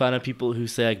make fun of people who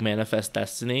say, like, manifest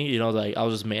destiny. You know, like, I'll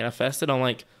just manifest it. I'm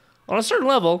like, on a certain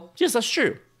level, yes, that's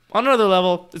true. On another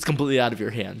level, it's completely out of your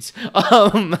hands.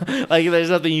 Like, there's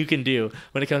nothing you can do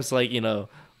when it comes to, like, you know,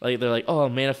 like, they're like, oh, I'll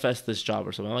manifest this job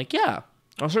or something. I'm like, yeah,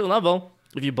 on a certain level,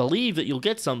 if you believe that you'll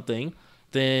get something,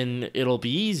 then it'll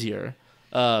be easier.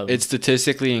 It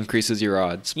statistically increases your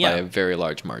odds by a very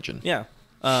large margin. Yeah.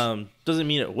 Doesn't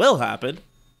mean it will happen,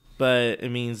 but it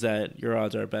means that your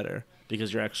odds are better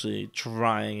because you're actually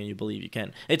trying and you believe you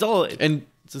can. It's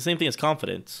the same thing as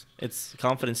confidence.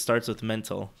 Confidence starts with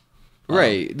mental.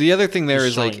 Right. The other thing there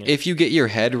is, like, if you get your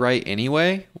head right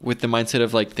anyway, with the mindset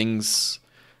of, like, things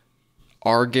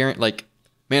are guaranteed, like,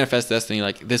 manifest destiny,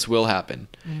 like, this will happen.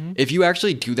 Mm-hmm. If you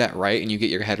actually do that right and you get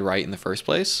your head right in the first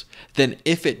place, then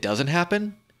if it doesn't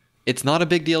happen, it's not a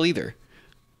big deal either.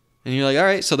 And you're like, all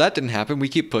right, so that didn't happen. We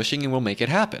keep pushing and we'll make it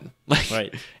happen. Like,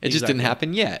 right. It just didn't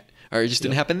happen yet. Or it just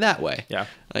didn't happen that way. Yeah.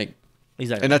 Like,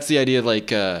 exactly. And that's the idea of,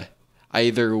 like, I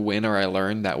either win or I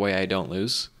learn. That way I don't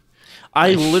lose.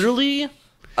 I literally,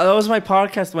 that was my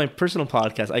podcast, my personal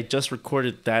podcast. I just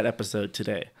recorded that episode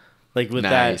today. Like, with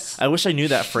that, I wish I knew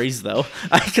that phrase, though,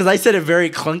 because I said it very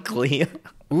clunkily.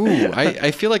 Ooh,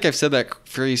 I feel like I've said that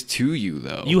phrase to you,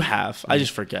 though. You have. I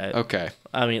just forget. Okay.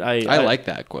 I mean, I like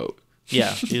that quote.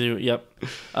 Yeah. Yep.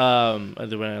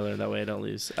 Either way I learned that way, I don't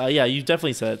lose. Yeah, you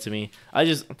definitely said it to me.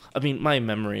 My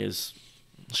memory is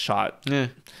shot. Yeah.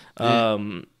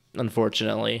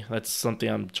 Unfortunately, that's something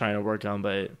I'm trying to work on,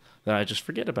 but then I just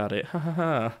forget about it.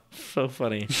 So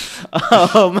funny.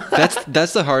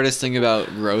 That's the hardest thing about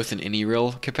growth in any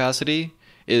real capacity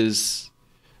is,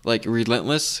 like,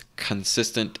 relentless,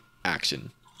 consistent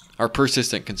action, or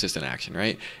persistent, consistent action.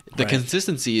 Right. The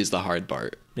consistency is the hard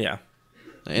part. Yeah.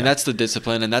 And that's the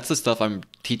discipline, and that's the stuff I'm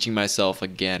teaching myself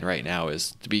again right now,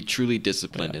 is to be truly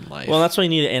disciplined in life. Well, that's why you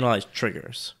need to analyze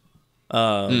triggers,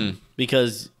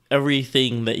 because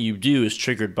everything that you do is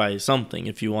triggered by something.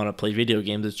 If you want to play video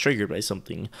games, it's triggered by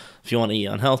something. If you want to eat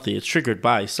unhealthy, it's triggered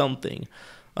by something.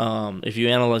 If you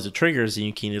analyze the triggers, then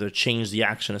you can either change the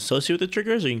action associated with the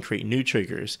triggers, or you can create new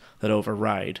triggers that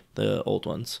override the old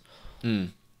ones. You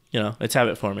know, it's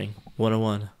habit forming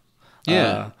 101.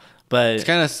 Yeah. But it's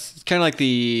kind of like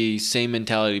the same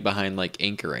mentality behind, like,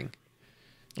 anchoring.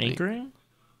 Anchoring?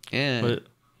 Yeah.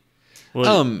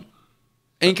 What?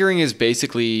 Anchoring is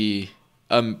basically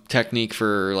a technique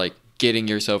for, like, getting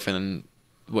yourself in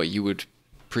what you would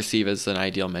perceive as an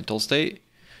ideal mental state.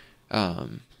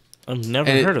 I've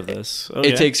never heard of this.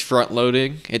 It takes front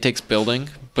loading. It takes building.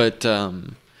 But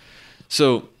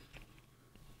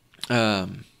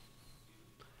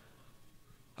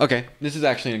okay, this is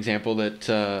actually an example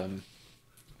that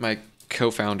my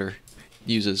co-founder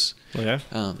uses. Okay.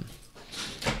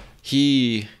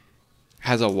 He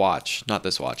has a watch, not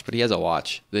this watch, but he has a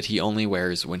watch that he only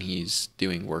wears when he's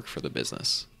doing work for the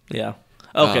business. Yeah.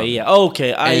 Okay, yeah.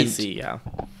 Okay, I see, yeah.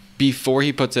 Before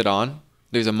he puts it on,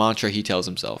 there's a mantra he tells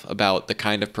himself about the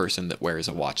kind of person that wears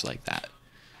a watch like that.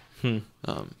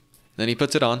 Then he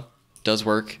puts it on, does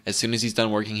work. As soon as he's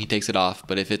done working, he takes it off.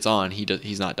 But if it's on,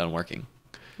 he's not done working.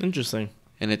 Interesting.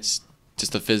 And it's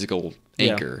just a physical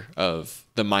anchor of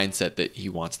the mindset that he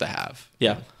wants to have.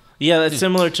 Yeah. Yeah, that's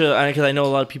similar to, because I know a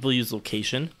lot of people use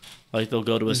location. Like they'll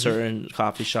go to a certain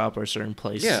coffee shop or a certain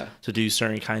place to do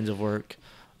certain kinds of work.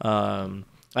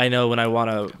 I know when I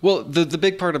want to... Well, the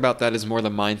big part about that is more the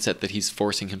mindset that he's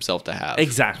forcing himself to have.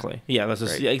 Exactly. Yeah,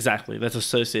 exactly. That's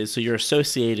associated. So you're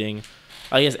associating,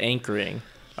 I guess, anchoring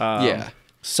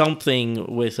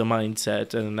something with a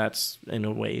mindset, and that's, in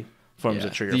a way, forms a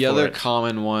trigger The for other it.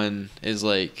 common one is,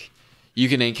 like, you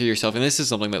can anchor yourself, and this is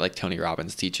something that, like, Tony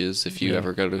Robbins teaches if you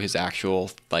ever go to his actual,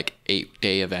 like,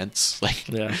 8-day events. Like,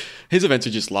 his events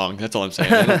are just long. That's all I'm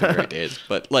saying. I don't think they're 8 days.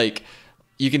 But, like,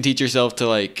 you can teach yourself to,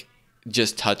 like,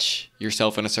 just touch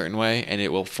yourself in a certain way, and it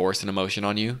will force an emotion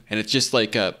on you. And it's just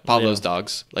like Pavlov's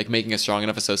dogs, like making a strong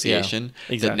enough association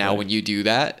that now when you do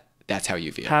that, that's how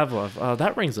you feel. Pavlov.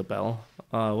 That rings a bell.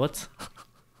 What's...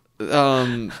 It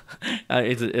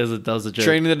that was a joke.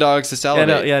 Training the dogs to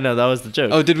salivate. No, that was the joke.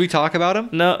 Oh, did we talk about him?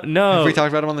 No. Have we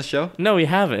talked about him on the show? No, we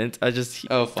haven't. I just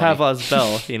Pavlov's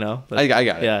bell, you know. But, I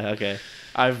got it. Yeah, okay.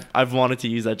 I've wanted to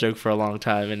use that joke for a long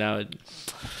time, and now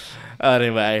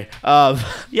anyway,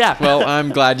 yeah. Well, I'm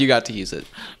glad you got to use it.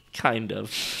 Kind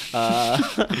of.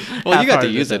 Well, you got to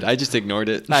use it. I just ignored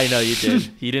it. I know you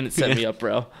did. You didn't set me up,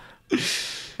 bro.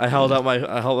 I held out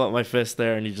my fist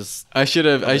there, and you just. I should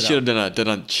have done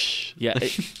a. Yeah,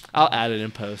 I'll add it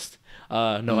in post.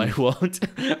 No, I won't.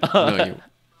 No,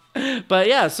 you. But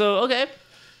yeah, so okay,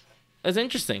 that's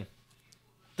interesting.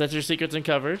 That's your secrets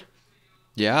uncovered.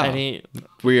 Yeah.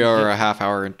 We are a half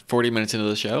hour and 40 minutes into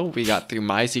the show. We got through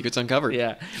my secrets uncovered.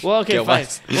 Yeah. Well, okay, fine.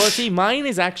 Well, see, mine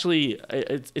is actually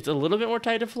it's a little bit more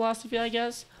tied to philosophy, I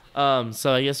guess.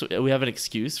 So I guess we have an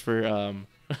excuse for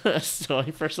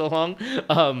staying for so long.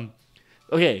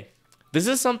 Okay, this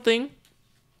is something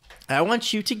I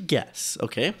want you to guess.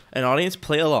 Okay, an audience,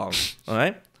 play along. All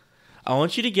right, I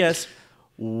want you to guess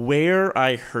where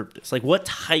I heard this, like what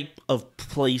type of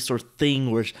place or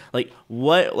thing, where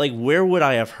where would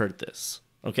I have heard this?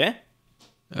 Okay,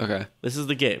 this is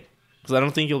the game, because I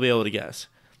don't think you'll be able to guess.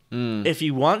 If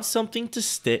you want something to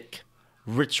stick,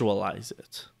 ritualize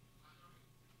it.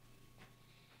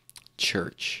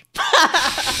 Church.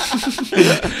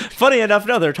 Funny enough,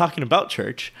 no, they're talking about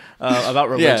church, about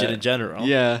religion in general.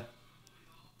 Yeah.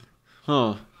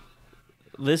 Huh.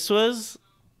 This was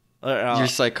your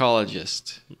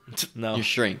psychologist. No. Your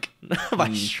shrink.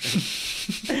 My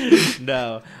shrink.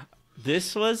 No.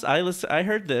 This was I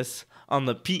heard this on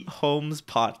the Pete Holmes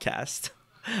podcast.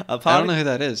 I don't know who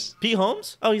that is. Pete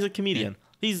Holmes? Oh, he's a comedian.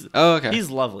 He's He's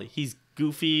lovely. He's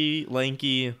goofy,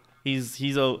 lanky.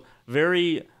 He's a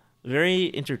very,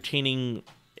 very entertaining,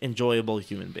 enjoyable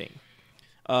human being.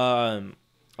 I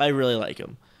really like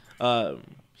him.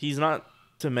 He's not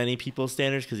to many people's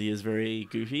standards because he is very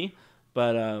goofy.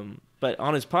 But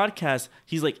on his podcast,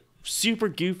 he's like super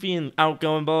goofy and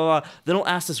outgoing, blah, blah, blah. Then he'll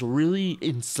ask this really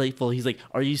insightful. He's like,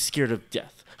 "Are you scared of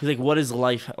death?" He's like, "What is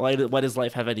life? Why does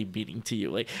life have any meaning to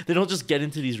you?" Like, they don't just get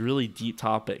into these really deep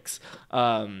topics,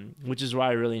 which is why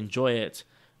I really enjoy it.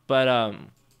 But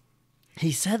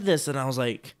he said this, and I was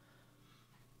like,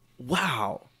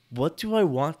 "Wow, what do I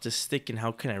want to stick, and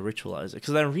how can I ritualize it?"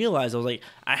 Because I realized I was like,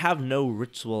 I have no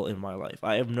ritual in my life.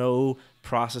 I have no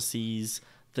processes,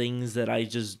 things that I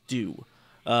just do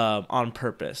on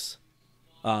purpose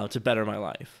to better my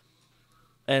life.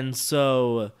 And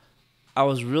so I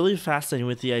was really fascinated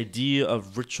with the idea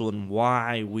of ritual and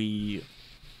why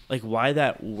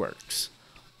that works.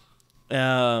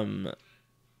 And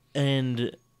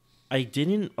I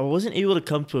wasn't able to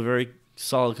come to a very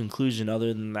solid conclusion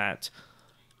other than that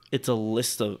it's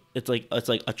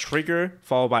like a trigger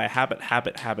followed by a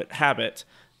habit,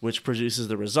 which produces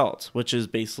the result, which is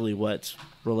basically what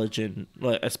religion,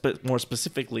 more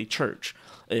specifically church,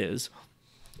 is.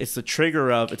 It's the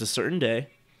trigger of, it's a certain day,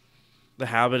 the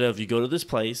habit of you go to this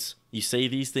place, you say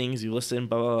these things, you listen,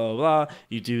 blah, blah, blah, blah,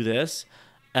 you do this,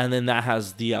 and then that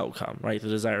has the outcome, right? The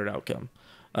desired outcome.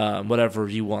 Whatever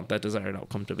you want that desired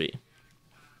outcome to be.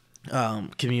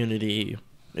 Community,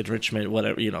 enrichment,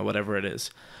 whatever it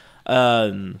is.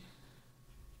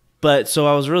 But so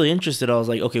I was really interested. I was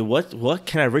like, okay, what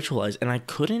can I ritualize? And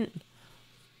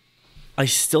I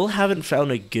still haven't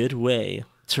found a good way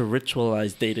to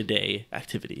ritualize day-to-day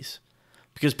activities.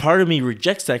 Because part of me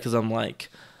rejects that because I'm like,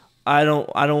 I don't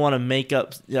want to make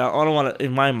up, I don't want to,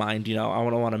 in my mind, I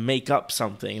don't want to make up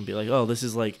something and be like, oh, this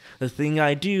is like the thing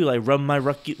I do, like rub my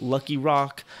lucky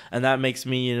rock, and that makes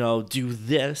me, do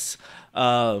this.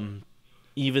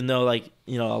 even though like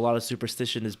a lot of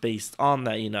superstition is based on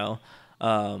that,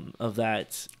 of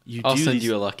that I'll send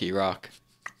you a lucky rock.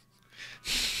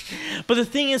 But the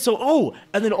thing is,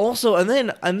 and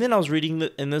then I was reading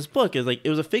in this book, is like it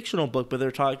was a fictional book, but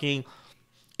they're talking.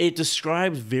 It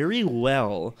described very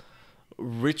well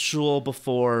ritual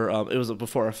before it was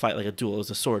before a fight, like a duel. It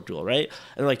was a sword duel, right?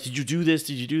 And like, did you do this?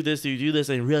 Did you do this? Did you do this?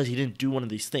 And I realized he didn't do one of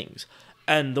these things.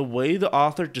 And the way the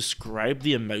author described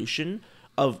the emotion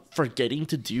of forgetting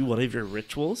to do one of your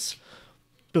rituals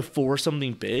before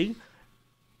something big,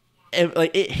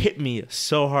 it hit me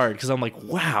so hard because I'm like,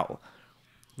 wow.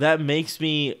 That makes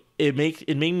me it made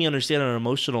me understand on an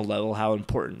emotional level how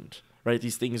important, right,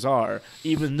 these things are,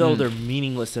 even though they're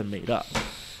meaningless and made up.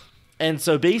 And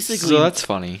so basically, so that's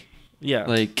funny. Yeah,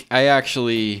 like I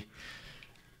actually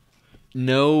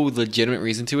no legitimate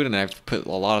reason to it, and I've put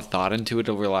a lot of thought into it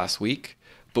over the last week.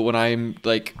 But when I'm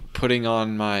like putting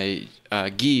on my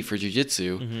gi for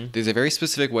jiu-jitsu, there's a very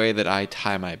specific way that I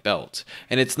tie my belt,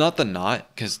 and it's not the knot,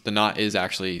 because the knot is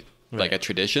actually like a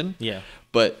tradition. Yeah,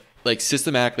 but like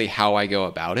systematically how I go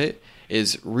about it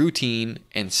is routine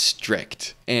and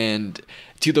strict, and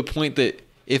to the point that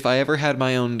if I ever had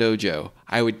my own dojo,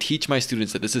 I would teach my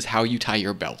students that this is how you tie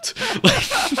your belt.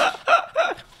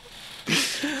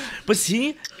 But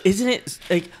see, isn't it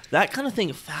like that kind of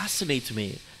thing fascinates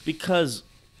me, because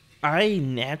I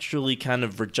naturally kind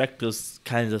of reject those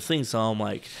kinds of things. So I'm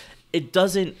like, it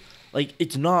doesn't, like,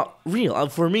 it's not real.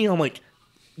 For me, I'm like,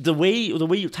 the way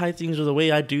you tie things, or the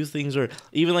way I do things, or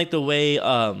even like the way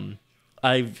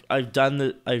I've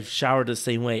showered the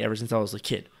same way ever since I was a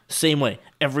kid. Same way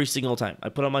every single time. I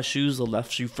put on my shoes, the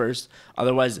left shoe first.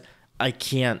 Otherwise, I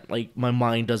can't, like, my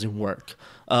mind doesn't work.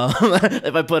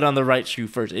 If I put on the right shoe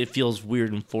first, it feels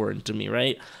weird and foreign to me,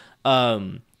 right?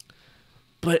 And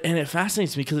it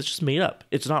fascinates me because it's just made up.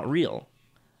 It's not real.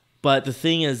 But the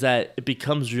thing is that it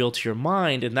becomes real to your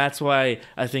mind, and that's why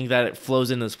I think that it flows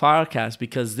in this podcast,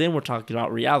 because then we're talking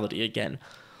about reality again.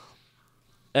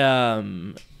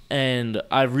 And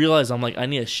I realized I'm like, I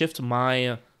need to shift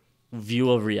my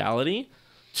view of reality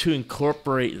to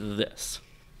incorporate this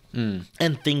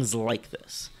and things like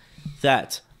this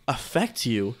that affect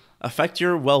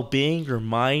your well-being, your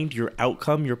mind, your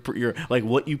outcome, your like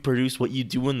what you produce, what you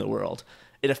do in the world.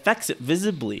 It affects it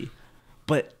visibly,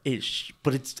 but it's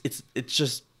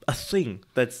just a thing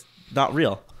that's not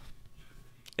real.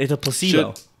 It's a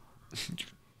placebo.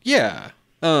 Yeah.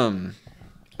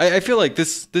 I feel like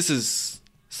this is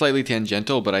slightly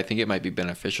tangential, but I think it might be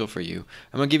beneficial for you.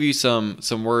 I'm gonna give you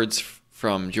some words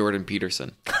from Jordan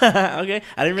Peterson. Okay,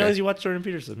 I didn't realize you watched Jordan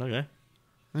Peterson. Okay.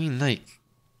 I mean, like,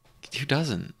 who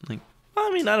doesn't? Like,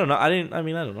 I mean, I don't know. I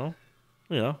don't know.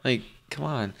 You know, like, come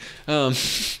on.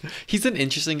 He's an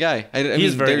interesting guy.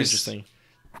 He's very interesting.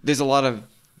 There's a lot of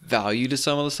value to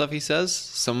some of the stuff he says.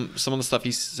 Some of the stuff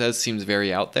he says seems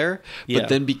very out there, but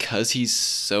then because he's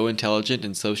so intelligent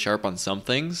and so sharp on some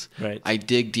things, right, I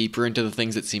dig deeper into the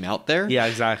things that seem out there. Yeah,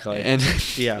 exactly. And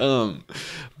yeah.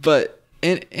 But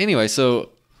anyway, so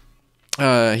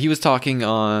he was talking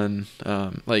on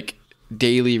like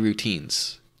daily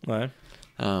routines. Right.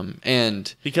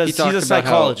 And because he's a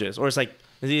psychologist, or it's like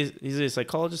he's a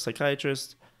psychologist,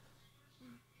 psychiatrist.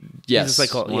 Yes,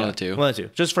 one of the two.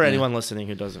 Just for anyone listening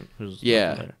who's he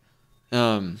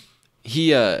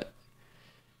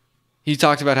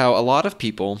talked about how a lot of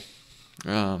people,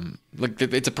 like,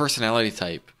 it's a personality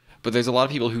type, but there's a lot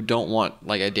of people who don't want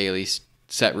like a daily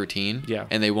set routine,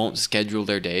 and they won't schedule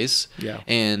their days,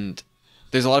 and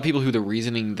there's a lot of people who the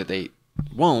reasoning that they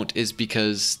won't is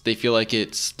because they feel like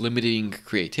it's limiting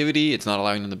creativity, it's not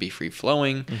allowing them to be free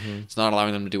flowing, it's not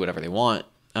allowing them to do whatever they want,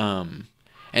 and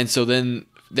so then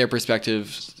their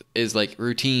perspective is like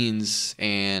routines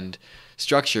and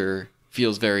structure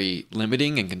feels very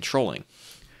limiting and controlling.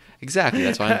 Exactly.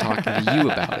 That's why I'm talking to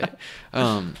you about it.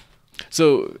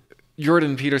 So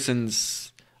Jordan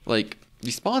Peterson's like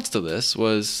response to this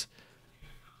was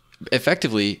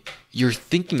effectively, your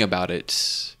thinking about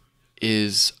it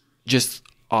is just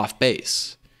off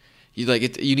base. You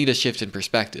need a shift in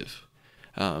perspective.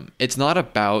 It's not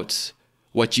about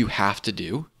what you have to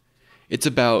do. It's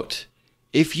about,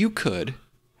 if you could,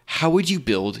 how would you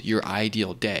build your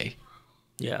ideal day?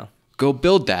 Yeah. Go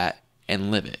build that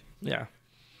and live it. Yeah.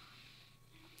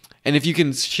 And if you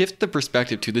can shift the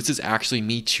perspective to, this is actually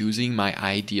me choosing my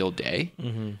ideal day,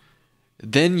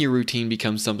 then your routine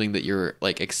becomes something that you're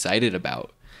like excited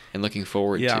about and looking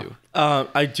forward to.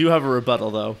 I do have a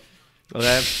rebuttal though.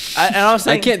 Okay. I was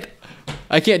saying,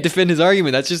 I can't defend his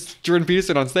argument. That's just Jordan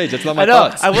Peterson on stage. That's not my I know.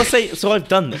 thoughts. I will say, so I've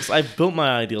done this. I've built my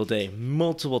ideal day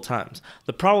multiple times.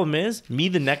 The problem is, me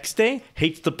the next day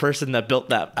hates the person that built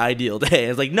that ideal day.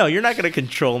 It's like, no, you're not going to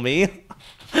control me.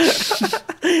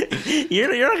 you're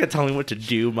not going to tell me what to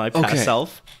do, my past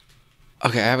self.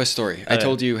 Okay, I have a story. I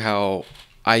told you how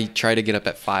I try to get up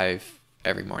at 5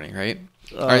 every morning, right?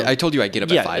 I told you I get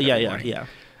up at 5 every morning. Yeah.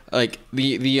 Like,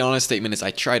 the honest statement is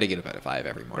I try to get up at 5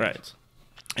 every morning. Right.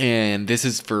 And this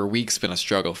has for weeks been a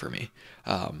struggle for me.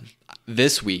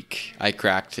 This week I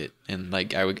cracked it, and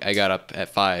like I got up at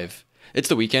 5. It's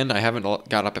the weekend. I haven't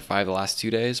got up at 5 the last 2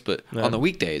 days, but on the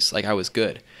weekdays, like I was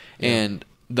good. Yeah. And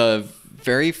the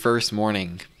very first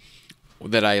morning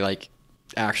that I like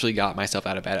actually got myself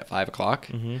out of bed at 5 o'clock,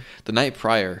 the night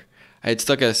prior, I had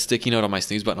stuck a sticky note on my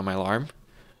snooze button on my alarm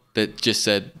that just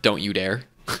said, "Don't you dare."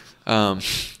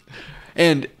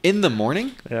 And in the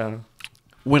morning,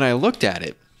 when I looked at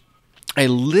it, I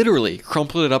literally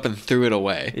crumpled it up and threw it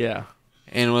away. Yeah.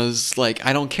 And was like,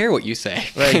 I don't care what you say.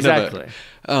 Right, exactly.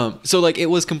 So like it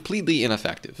was completely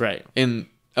ineffective. Right. In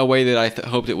a way that I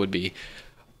hoped it would be.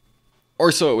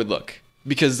 Or so it would look.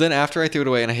 Because then after I threw it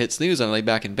away and I hit snooze and I lay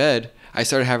back in bed, I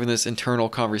started having this internal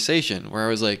conversation where I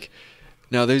was like,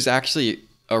 no, there's actually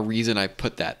a reason I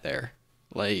put that there.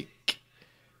 Like,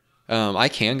 I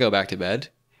can go back to bed,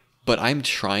 but I'm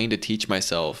trying to teach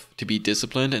myself to be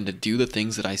disciplined and to do the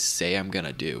things that I say I'm going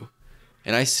to do.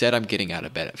 And I said I'm getting out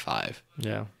of bed at 5.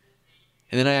 Yeah.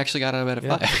 And then I actually got out of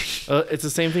bed at 5. It's the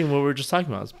same thing what we were just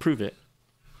talking about. Is prove it.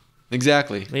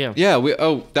 Exactly. Yeah. Yeah.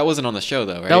 That wasn't on the show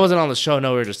though, right? That wasn't on the show.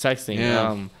 No, we were just texting.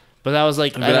 Yeah. But that was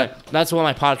like, that's what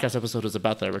my podcast episode was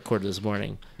about that I recorded this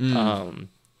morning.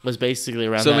 Was basically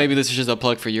around So maybe this is just a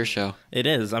plug for your show. It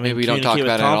is. I mean, maybe we don't talk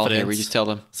about it at all here. We just tell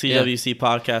them.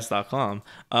 CWCpodcast.com.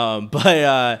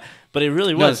 But it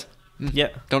really was. Yeah.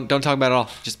 Don't talk about it at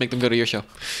all. Just make them go to your show.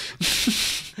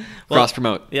 Cross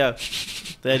promote. Yeah.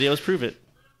 The idea was prove it.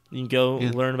 You can go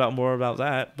learn more about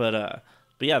that. But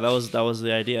yeah, that was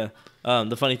the idea.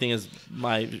 The funny thing is,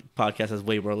 my podcast has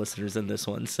way more listeners than this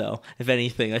one. So, if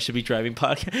anything, I should be driving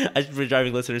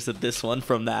listeners to this one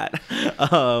from that.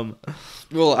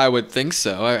 Well, I would think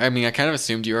so. I mean, I kind of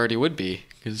assumed you already would be,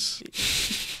 because.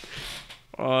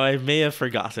 I may have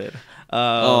forgotten.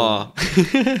 I'll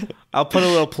put a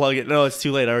little plug in. No, it's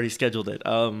too late. I already scheduled it.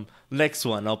 Next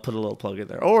one, I'll put a little plug in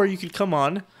there. Or you could come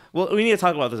on. Well, we need to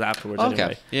talk about this afterwards. Okay.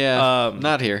 Anyway. Yeah.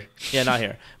 Not here. Yeah, not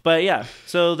here. But yeah,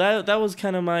 so that was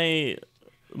kind of my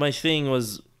thing,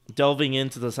 was delving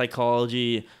into the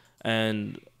psychology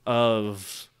and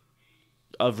of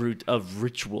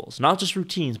rituals, not just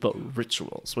routines, but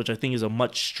rituals, which I think is a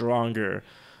much stronger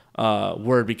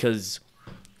word, because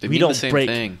we don't break.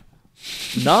 Thing.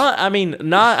 I mean,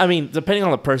 depending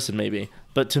on the person, maybe.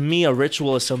 But to me, a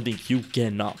ritual is something you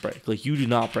cannot break. Like, you do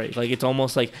not break. Like, it's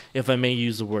almost like, if I may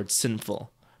use the word,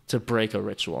 sinful to break a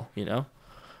ritual, you know?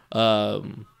 At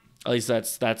least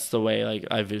that's the way, like,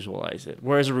 I visualize it.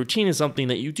 Whereas a routine is something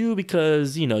that you do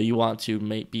because, you know, you want to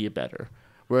be better.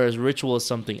 Whereas ritual is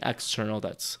something external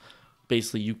that's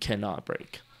basically you cannot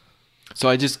break. So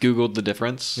I just Googled the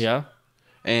difference. Yeah?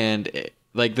 And,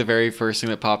 like, the very first thing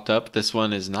that popped up, this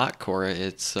one is not Quora,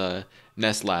 it's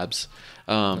Nest Labs.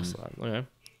 Okay.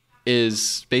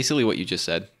 Is basically what you just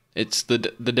said. It's the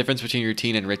difference between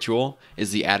routine and ritual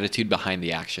is the attitude behind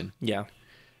the action. Yeah.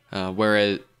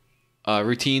 Whereas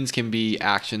routines can be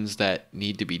actions that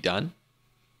need to be done,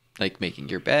 like making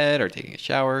your bed or taking a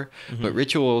shower. Mm-hmm. But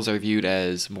rituals are viewed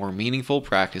as more meaningful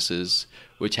practices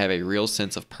which have a real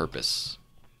sense of purpose.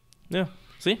 Yeah.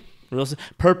 See?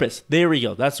 Purpose. There we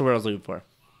go. That's the word I was looking for.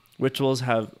 Rituals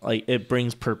have, like, it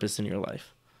brings purpose in your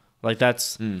life. Like,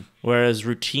 that's whereas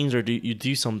routines are you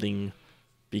do something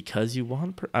because you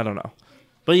want. I don't know,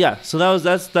 but yeah. So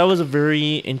that was a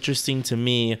very interesting to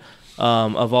me,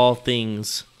 of all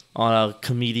things, on a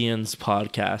comedian's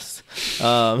podcast,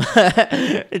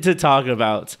 to talk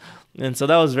about, and so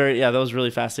that was that was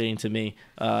really fascinating to me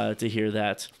to hear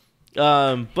that.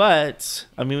 But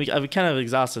I mean, we kind of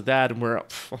exhausted that, and we're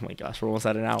my gosh, we're almost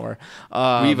at an hour.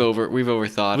 We've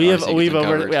overthought. We've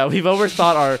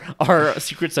overthought our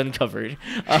secrets uncovered.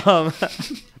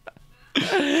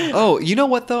 Oh, you know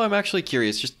what though? I'm actually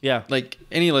curious. Just yeah, like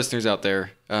any listeners out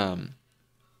there,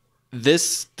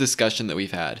 this discussion that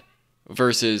we've had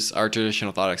versus our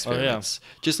traditional thought experiments.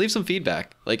 Just leave some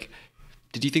feedback. Like,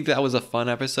 did you think that was a fun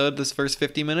episode? This first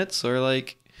 50 minutes, or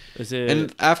like?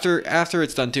 And after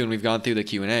it's done too, and we've gone through the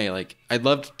Q&A, like, I'd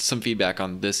love some feedback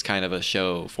on this kind of a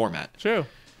show format. True.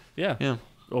 Yeah.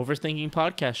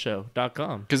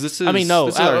 Overthinkingpodcastshow.com. Because this is...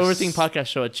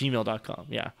 overthinkingpodcastshow@gmail.com.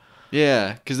 Yeah.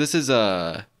 Yeah, because this is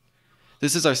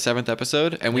This is our 7th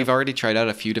episode, and we've already tried out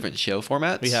a few different show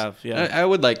formats. We have, yeah. I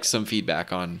would like some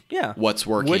feedback on what's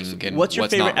working and what's your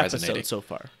favorite not episode resonating. so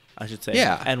far, I should say.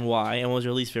 Yeah. And why? And what was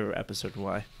your least favorite episode and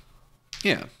why?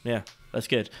 Yeah. Yeah, that's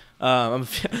good.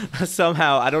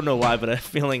 Somehow, I don't know why, but I'm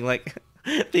feeling like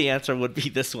the answer would be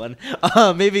this one.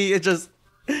 Maybe it's just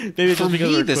For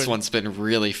because me, this one's been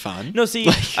really fun. No, see,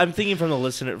 I'm thinking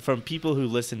from people who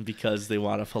listen because they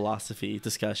want a philosophy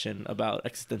discussion about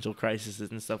existential crises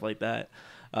and stuff like that.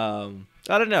 I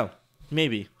don't know.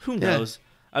 Maybe. Who knows?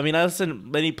 I mean, I listen to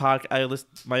many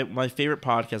my favorite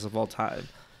podcast of all time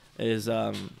is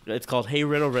it's called Hey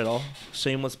Riddle Riddle,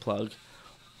 shameless plug.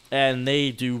 And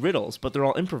they do riddles, but they're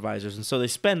all improvisers, and so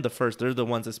they're the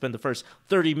ones that spend the first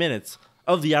 30 minutes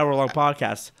of the hour-long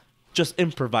podcast just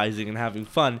improvising and having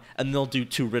fun, and they'll do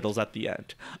 2 riddles at the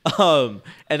end.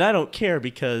 And I don't care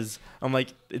because I'm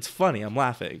like, it's funny, I'm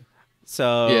laughing.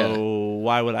 So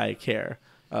why would I care?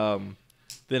 Then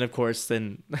of course,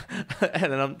 and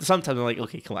then sometimes I'm like,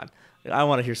 okay, come on, I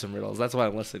want to hear some riddles. That's why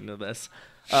I'm listening to this.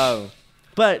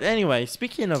 But anyway,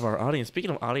 speaking of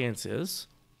audiences,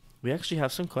 we actually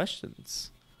have some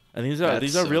questions, and these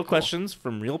are real questions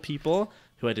from real people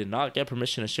who I did not get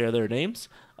permission to share their names.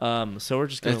 So we're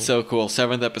just gonna. It's so cool.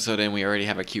 7th episode in, we already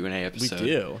have a Q&A episode. We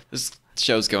do. This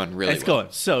show's going really well. It's going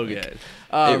so good.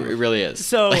 It really is.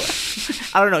 So,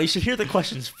 I don't know. You should hear the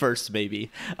questions first,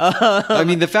 maybe. I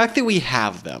mean, the fact that we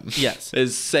have them Yes.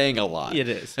 is saying a lot. It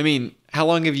is. I mean, how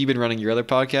long have you been running your other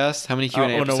podcast? How many Q&A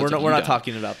episodes have you we're not done?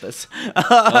 talking about this.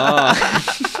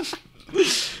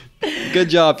 Good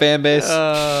job, fan base.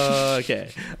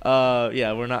 Okay.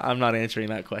 Yeah, I'm not answering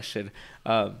that question.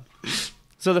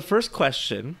 So the first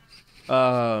question,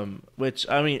 which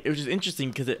I mean, it was just interesting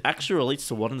because it actually relates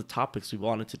to one of the topics we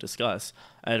wanted to discuss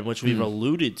and which we've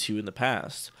alluded to in the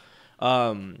past.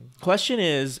 Question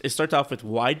is, it starts off with,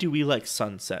 why do we like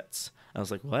sunsets? I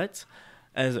was like, what?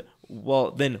 And I was like,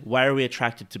 well, then why are we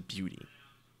attracted to beauty?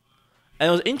 And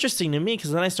it was interesting to me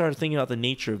because then I started thinking about the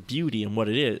nature of beauty and what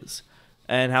it is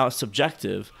and how it's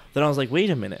subjective. Then I was like, wait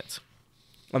a minute.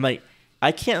 I'm like,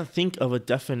 I can't think of a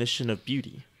definition of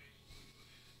beauty.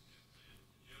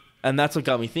 And that's what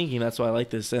got me thinking. That's why I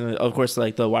like this. And of course,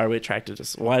 like why are we attracted to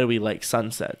this? Why do we like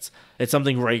sunsets? It's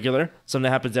something regular, something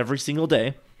that happens every single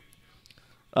day,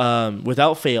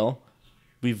 without fail.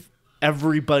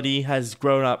 Everybody has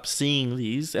grown up seeing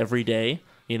these every day,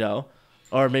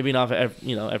 or maybe not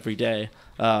every day.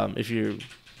 If you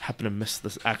happen to miss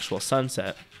this actual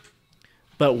sunset,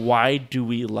 but why do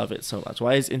we love it so much?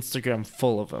 Why is Instagram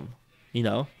full of them?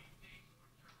 And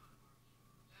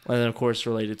then of course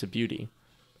related to beauty.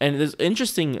 And it's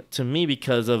interesting to me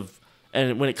because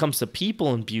and when it comes to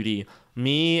people and beauty,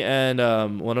 me and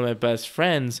one of my best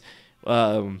friends,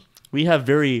 we have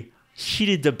very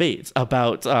heated debates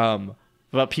about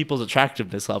people's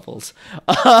attractiveness levels.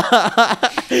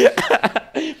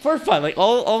 For fun, like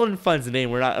all in fun's name,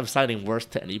 we're not assigning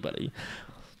worth to anybody.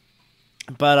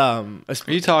 But are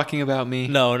you talking about me?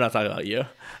 No, we're not talking about you.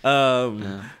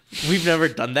 No. We've never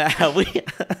done that, have we?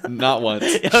 Not once.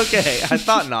 Okay, I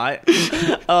thought not.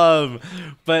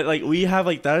 But like we have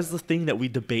that is the thing that we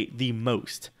debate the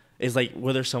most is like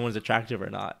whether someone's attractive or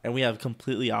not, and we have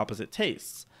completely opposite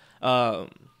tastes. And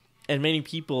many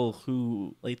people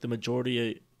who the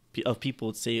majority of people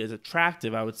would say is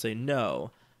attractive, I would say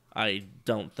no, I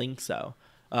don't think so.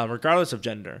 Regardless of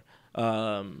gender,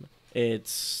 I'm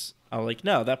like,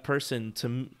 no, that person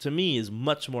to me is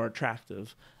much more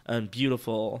attractive and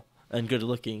beautiful and good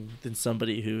looking than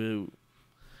somebody who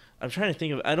I'm trying to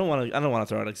think of. I don't want to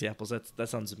throw out examples. That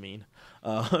sounds mean.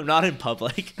 Not in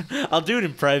public. I'll do it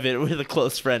in private with a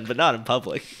close friend, but not in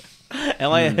public.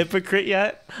 Am I a hypocrite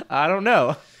yet? I don't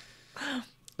know.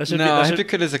 A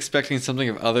hypocrite is expecting something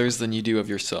of others than you do of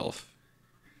yourself.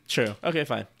 True. Okay,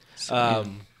 fine. So,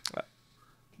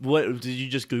 what did you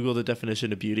just Google the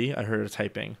definition of beauty? I heard a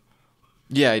typing.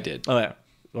 Yeah, I did. Oh yeah,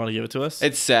 you want to give it to us?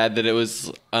 It's sad that it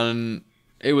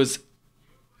was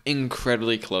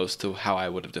incredibly close to how I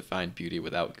would have defined beauty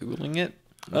without Googling it,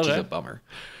 which is a bummer.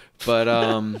 But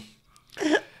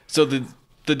so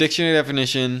the dictionary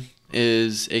definition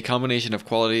is a combination of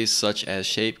qualities such as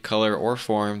shape, color, or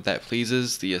form that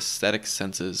pleases the aesthetic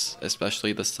senses,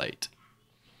 especially the sight.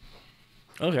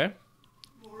 Okay.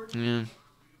 Yeah.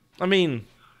 I mean,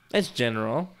 it's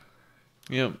general.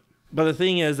 Yeah. But the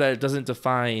thing is that it doesn't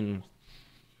define.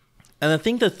 And I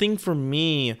think the thing for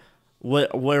me,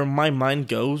 where my mind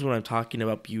goes when I'm talking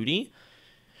about beauty,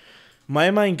 my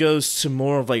mind goes to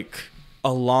more of a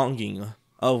longing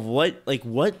of what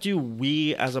do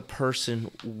we as a person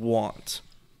want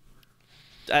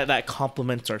that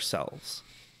complements ourselves.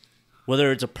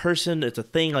 whether it's a person, it's a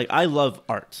thing. Like, I love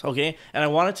art, okay? And I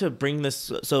wanted to bring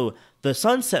this. So the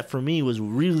sunset for me was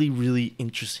really, really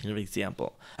interesting of an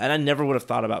example. And I never would have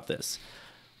thought about this.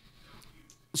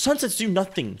 Sunsets do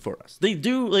nothing for us. They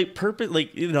do like purpose,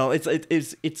 like, you know,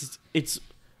 it's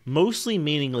mostly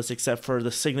meaningless except for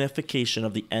the signification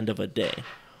of the end of a day,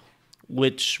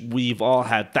 which we've all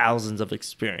had thousands of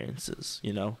experiences,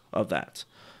 you know, of that.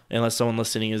 Unless someone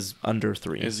listening is under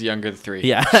 3. Is younger than 3.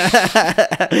 Yeah.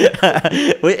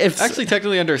 Wait, if Actually,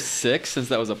 technically under 6, since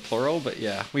that was a plural, but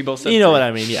yeah, we both said you know 3. what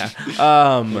I mean, yeah.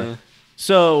 Yeah.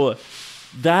 So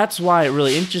that's why it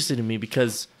really interested in me,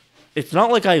 because it's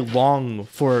not like I long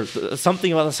for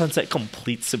something about the sunset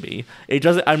completes me. It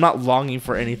doesn't. I'm not longing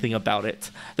for anything about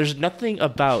it. There's nothing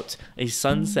about a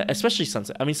sunset, especially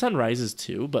sunset. I mean, sunrises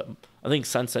too, but I think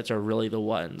sunsets are really the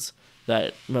ones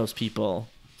that most people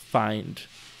find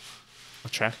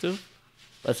attractive.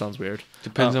 That sounds weird.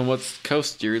 Depends on what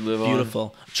coast you live on.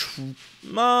 Beautiful. True,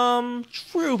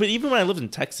 but even when I lived in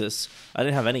Texas, I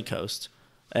didn't have any coast,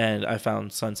 and I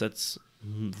found sunsets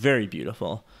very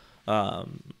beautiful.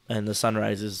 And the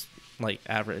sunrise is like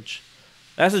average.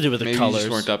 It has to do with the Maybe colors. you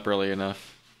just weren't up early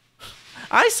enough.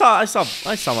 I saw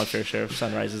my fair share of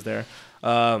sunrises there.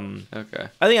 Okay.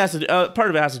 I think it has to do, part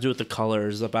of it has to do with the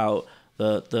colors, about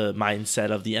the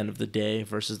mindset of the end of the day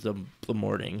versus the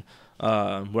morning,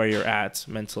 where you're at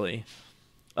mentally.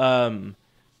 Where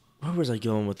was I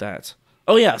going with that?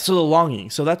 Oh yeah, so the longing.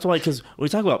 So that's why, because when we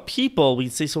talk about people, we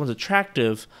say someone's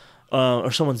attractive.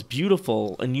 Or someone's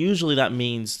beautiful, and usually that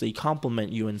means they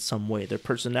compliment you in some way. Their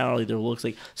personality, their looks,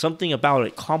 like something about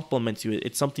it compliments you.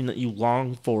 It's something that you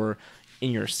long for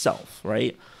in yourself,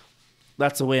 right?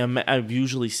 That's the way I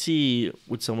usually see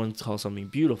when someone calls something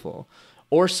beautiful,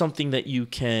 or something that you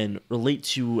can relate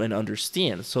to and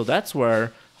understand. So that's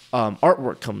where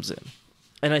artwork comes in.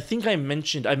 And I think I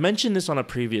mentioned this on a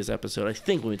previous episode, I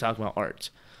think, when we talked about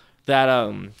art, that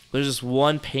there's this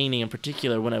one painting in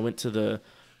particular when I went to the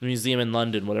museum in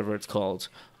London, whatever it's called.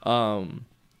 And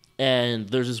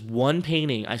there's this one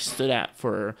painting I stood at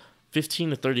for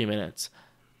 15 to 30 minutes.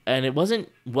 And it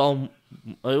wasn't, well,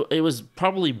 it was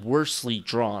probably worsely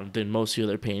drawn than most of the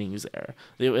other paintings there.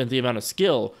 And the amount of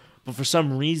skill. But for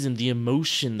some reason, the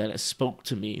emotion that it spoke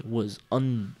to me was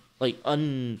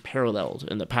unparalleled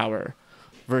in the power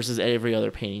versus every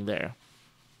other painting there.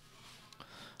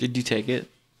 Did you take it?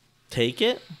 Take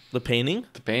it? The painting?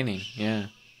 The painting, yeah.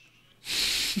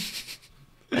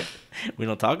 We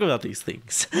don't talk about these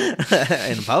things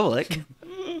in public.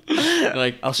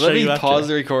 Like, I'll show let me you after. pause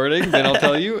the recording, then I'll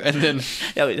tell you, and then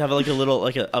Yeah, we have like a little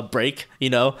a break, you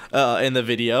know, in the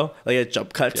video, like a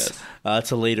jump cuts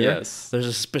to later. Yes. There's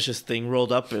a suspicious thing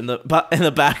rolled up in the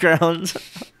background.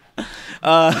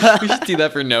 we should do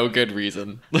that for no good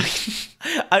reason.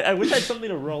 I wish I had something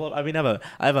to roll up. I mean, I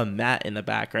have a mat in the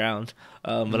background,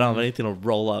 but I don't have anything to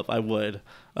roll up. I would.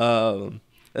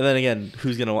 And then again,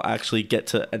 who's going to actually get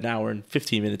to an hour and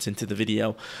 15 minutes into the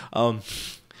video?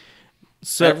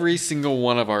 So every single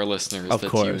one of our listeners. Of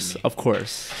course.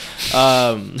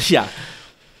 Yeah.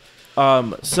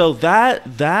 So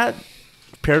that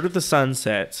paired with the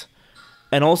sunset,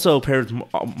 and also paired with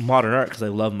modern art, because I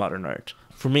love modern art.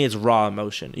 For me, it's raw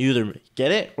emotion. You either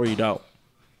get it or you don't.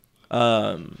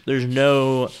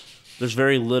 There's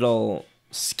very little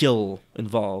skill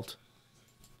involved.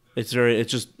 It's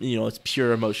just, you know, it's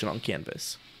pure emotion on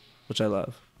canvas, which I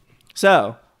love.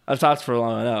 So, I've talked for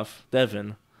long enough.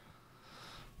 Devin,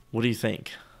 what do you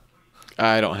think?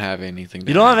 I don't have anything to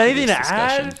You don't have add anything to this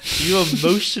add? You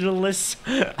emotionalist.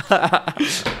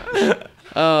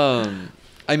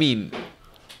 I mean,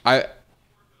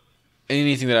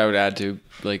 anything that I would add to,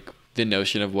 like, the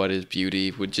notion of what is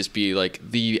beauty would just be, like,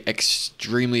 the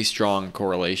extremely strong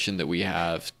correlation that we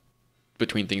have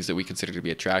between things that we consider to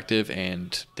be attractive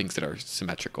and things that are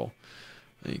symmetrical,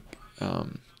 like,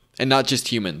 and not just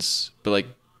humans, but like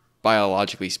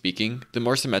biologically speaking, the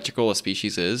more symmetrical a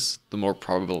species is, the more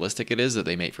probabilistic it is that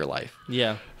they mate for life.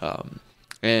 Yeah.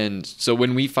 And so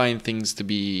when we find things to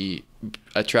be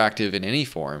attractive in any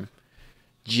form,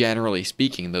 generally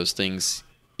speaking, those things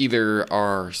either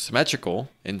are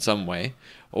symmetrical in some way,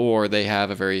 or they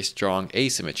have a very strong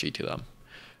asymmetry to them.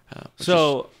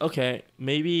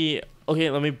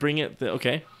 Let me bring it.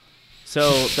 Okay,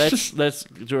 so let's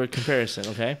do a comparison.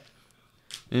 Okay,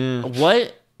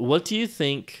 what do you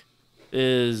think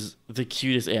is the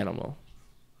cutest animal?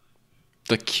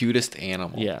 The cutest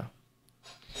animal. Yeah.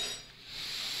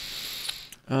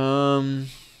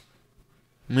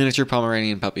 Miniature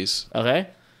Pomeranian puppies. Okay.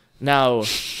 Now.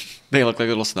 They look like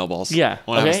little snowballs. Yeah. I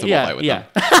want to have a snowball fight with them.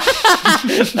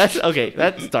 That's okay.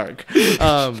 That's dark.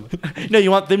 No,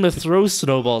 you want them to throw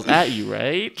snowballs at you,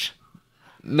 right?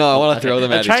 No, I want to throw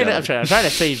them at each other. I'm trying to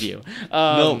save you.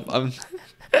 No, I'm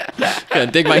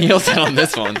gonna dig my heels in on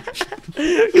this one.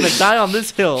 Gonna die on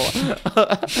this hill,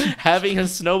 having a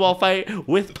snowball fight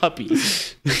with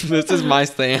puppies. This is my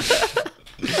stand.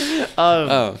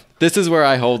 This is where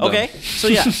I hold them. Okay, so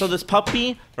yeah, so this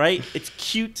puppy, right? It's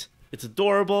cute, it's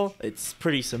adorable, it's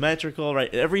pretty symmetrical,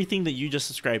 right? Everything that you just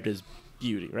described is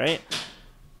beauty, right?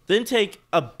 Then take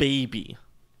a baby,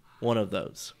 one of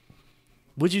those.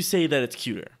 Would you say that it's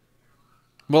cuter?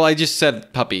 Well, I just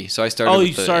said puppy, so I started. Oh, with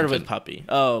you the started infant. with puppy.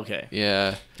 Oh, okay.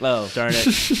 Yeah. Oh, darn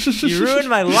it! You ruined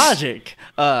my logic.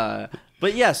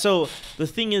 But yeah, so the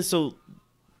thing is, so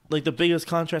like the biggest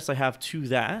contrast I have to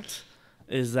that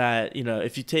is that, you know,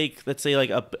 if you take, let's say, like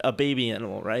a baby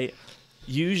animal, right?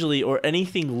 Usually, or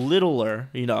anything littler,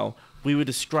 you know, we would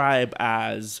describe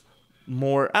as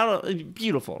more, I don't know,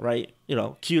 beautiful, right? You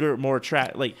know, cuter, more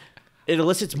attractive. Like, it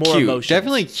elicits more Cute. emotion.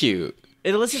 Definitely cute.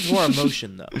 It elicits more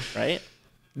emotion, though, right?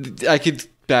 I could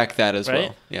back that as Right?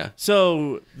 well. Yeah.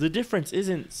 So the difference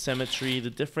isn't symmetry. The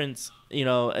difference, you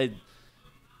know,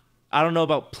 I don't know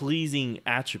about pleasing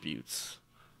attributes.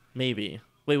 Maybe.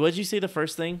 Wait, what did you say the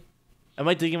first thing? Am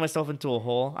I digging myself into a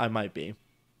hole? I might be.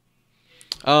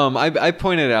 I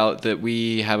pointed out that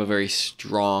we have a very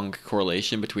strong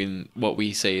correlation between what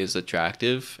we say is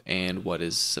attractive and what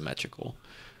is symmetrical.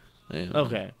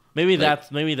 Okay. Maybe Like-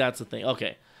 that's the thing.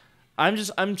 Okay.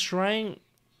 I'm trying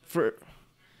for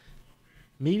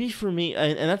maybe for me,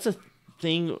 and that's a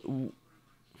thing.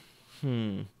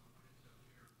 I'm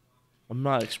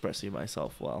not expressing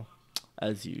myself well,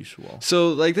 as usual. So,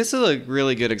 like, this is a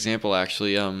really good example,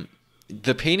 actually.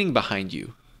 The painting behind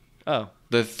you, Oh,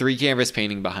 the 3-canvas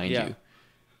painting behind Yeah. you,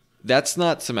 that's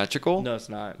not symmetrical, no, it's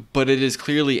not. but it is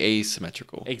clearly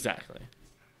asymmetrical. Exactly.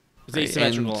 It's Right,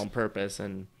 asymmetrical and- on purpose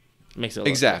and makes it look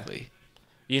Exactly. good.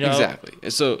 You know, Exactly.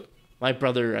 So, my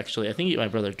brother actually, I think my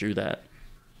brother drew that.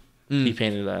 He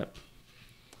painted that.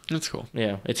 that's cool.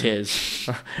 Yeah, it's his.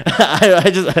 I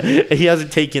just he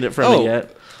hasn't taken it from me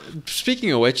yet. Speaking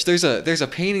of which, there's a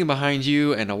painting behind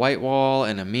you and a white wall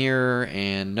and a mirror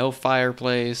and no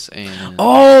fireplace and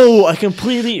Oh, I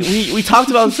completely we talked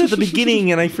about this at the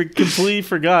beginning and I completely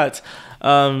forgot.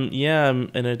 Yeah, I'm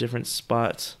in a different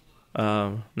spot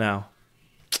now.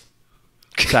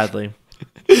 Sadly.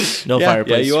 No Yeah,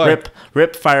 fireplace. yeah, you are.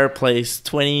 Rip fireplace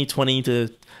 2020 to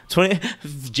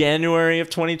January of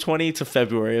 2020 to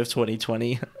February of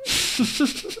 2020.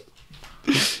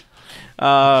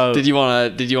 Did you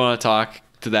want to talk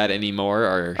to that anymore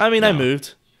or I mean, no? I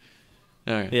moved.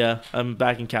 All right. Yeah, I'm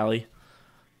back in Cali.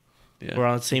 Yeah. We're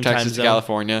on the same Texas time to zone.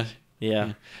 California,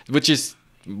 Yeah. which is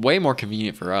way more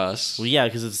convenient for us. Well, yeah,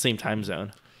 because it's the same time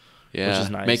zone. Yeah, which is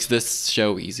nice. makes this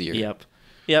show easier. Yep.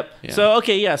 Yeah. So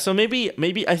okay, yeah. So maybe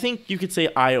I think you could say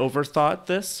I overthought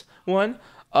this one.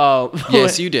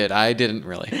 Yes, you did. I didn't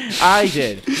really. I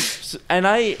did, and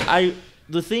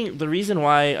the reason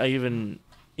why I even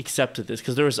accepted this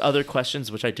because there was other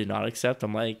questions which I did not accept.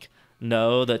 I'm like,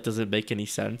 no, that doesn't make any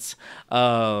sense.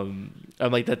 I'm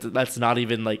like that's not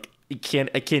even like I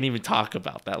can't even talk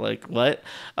about that. Like what?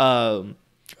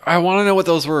 I want to know what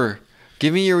those were.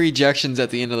 Give me your rejections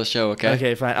at the end of the show, okay?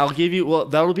 Okay, fine. I'll give you. Well,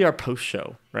 that'll be our post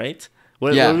show, right?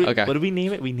 Yeah, What okay. did we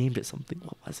name it? We named it something.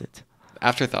 What was it?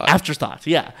 Afterthought. Afterthought.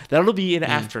 Yeah, that'll be an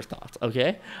afterthought.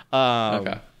 Okay.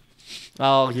 Okay.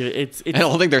 I'll give it. It's. I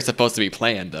don't think they're supposed to be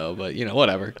planned though, but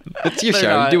whatever. It's your They're show.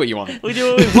 not. You do what you want. We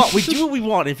do what we want. We do what we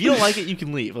want. If you don't like it, you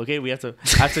can leave. Okay. We have to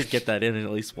get that in at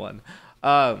least one.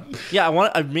 Yeah,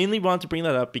 I mainly wanted to bring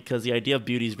that up because the idea of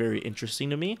beauty is very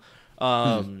interesting to me,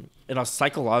 in a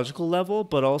psychological level,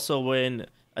 but also when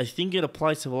I think it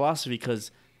applies to philosophy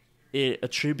because it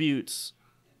attributes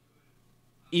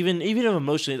even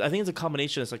emotionally. I think it's a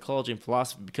combination of psychology and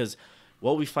philosophy because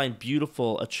what we find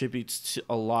beautiful attributes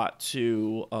a lot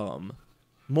to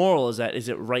moral. Is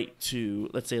it right to,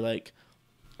 let's say, like,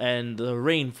 and the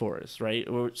rainforest, right,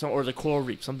 or the coral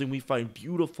reef, something we find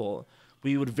beautiful,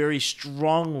 we would very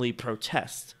strongly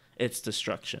protest its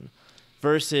destruction,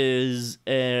 versus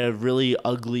a really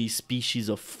ugly species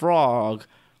of frog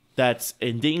that's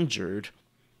endangered.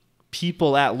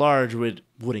 People at large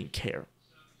wouldn't care,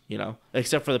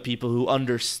 except for the people who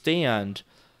understand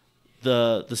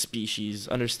the species,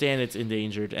 understand it's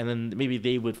endangered, and then maybe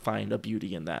they would find a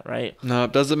beauty in that, right? No,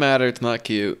 it doesn't matter. It's not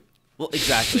cute. Well,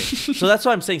 exactly. So that's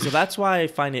what I'm saying. So that's why I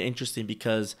find it interesting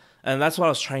because, and that's what I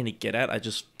was trying to get at. I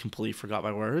just completely forgot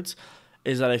my words.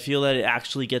 Is that I feel that it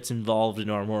actually gets involved in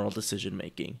our moral decision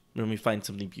making when we find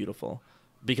something beautiful,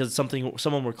 because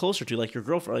someone we're closer to, like your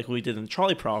girlfriend, like we did in the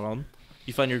trolley problem.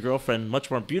 You find your girlfriend much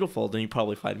more beautiful than you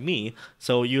probably find me.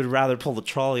 So you'd rather pull the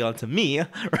trolley onto me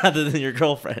rather than your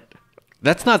girlfriend.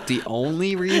 That's not the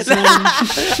only reason.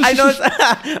 I know.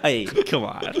 Hey, come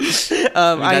on. That's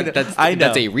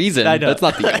a reason. I know. That's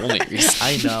not the only reason.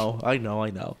 I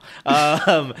know.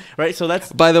 Right. So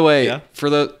that's. By the way, Yeah. for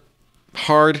the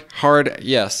hard,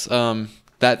 yes.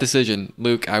 That decision,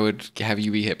 Luke, I would have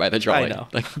you be hit by the drawing. know.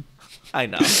 Like, I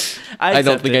know. I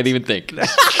don't think I'd even think. You have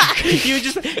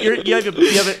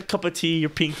a cup of tea. You're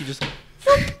pink. You just.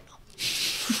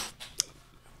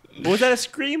 Was that a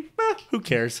scream? Who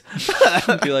cares?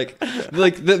 Be like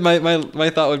my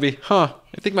thought would be, I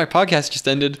think my podcast just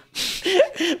ended.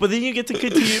 But then you get to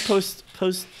continue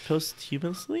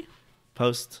posthumously,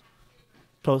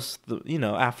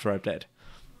 after I'm dead.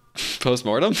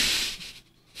 Post-mortem?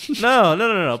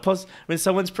 No. When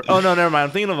someone's no, never mind.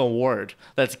 I'm thinking of a award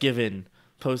that's given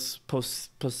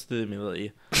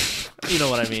posthumously. You know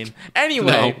what I mean.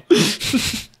 Anyway,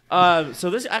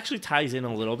 so this actually ties in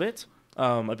a little bit.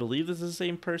 I believe this is the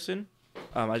same person.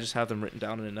 I just have them written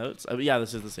down in the notes. Yeah,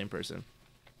 this is the same person.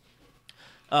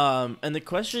 And the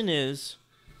question is,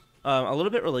 a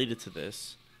little bit related to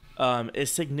this,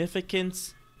 is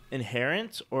significance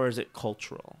inherent or is it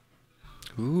cultural?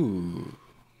 Ooh.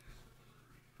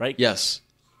 Right? Yes.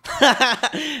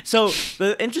 So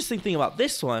the interesting thing about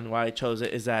this one, why I chose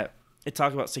it, is that it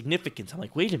talks about significance. I'm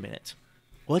like, wait a minute.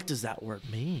 What does that word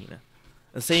mean?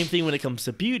 The same thing when it comes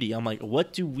to beauty. I'm like,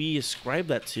 what do we ascribe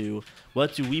that to?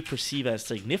 What do we perceive as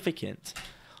significant?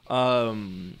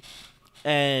 And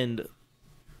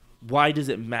why does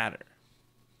it matter?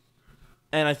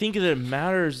 And I think that it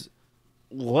matters.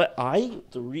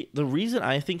 The reason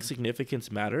I think significance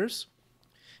matters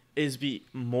is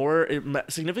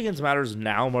significance matters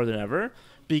now more than ever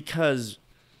because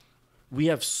we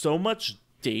have so much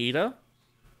data.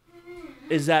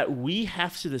 Is that we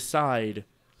have to decide.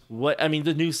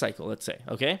 The news cycle, let's say,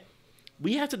 okay?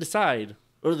 We have to decide,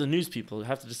 or the news people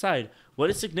have to decide, what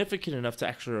is significant enough to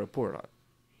actually report on,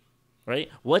 right?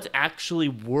 What's actually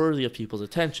worthy of people's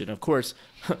attention? Of course,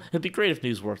 it'd be great if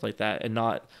news worked like that and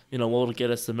not, what will get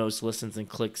us the most listens and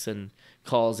clicks and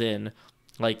calls in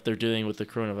like they're doing with the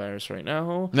coronavirus right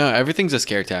now. No, everything's a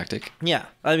scare tactic. Yeah.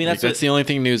 That's the only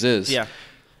thing news is. Yeah.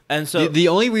 And so... The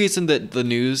only reason that the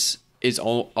news is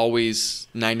always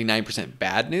 99%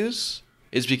 bad news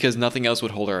is because nothing else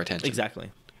would hold our attention.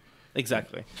 Exactly.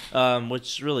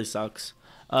 Which really sucks.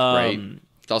 Right.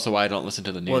 It's also why I don't listen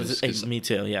to the news. Well, me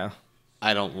too, yeah.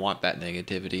 I don't want that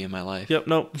negativity in my life. Yep,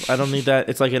 nope. I don't need that.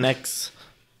 It's like an X.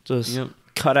 Just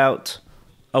cut out,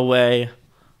 away.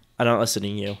 I'm not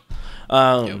listening to you.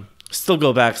 Still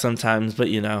go back sometimes, but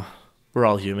we're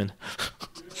all human.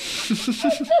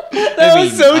 That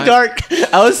was so dark.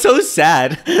 I was so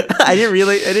sad. I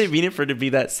didn't mean it for it to be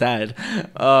that sad.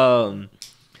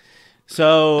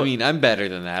 So I'm better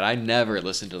than that. I never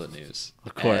listen to the news.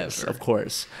 Of course.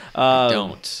 I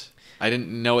don't. I didn't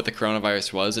know what the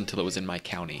coronavirus was until it was in my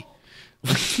county.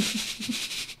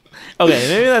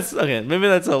 Maybe that's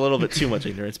a little bit too much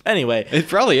ignorance. But anyway, it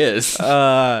probably is.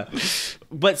 So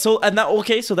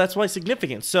that's why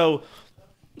significant. So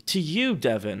to you,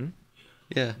 Devin,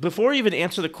 before you even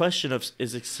answer the question of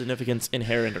is its significance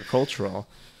inherent or cultural,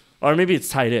 or maybe it's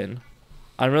tied in,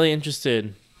 I'm really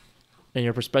interested in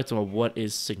your perspective of what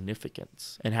is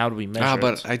significance and how do we measure it.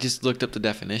 But I just looked up the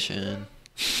definition.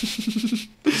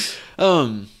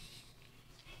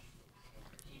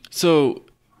 So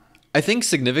I think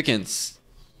significance,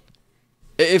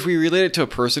 if we relate it to a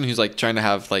person who's like trying to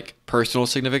have like personal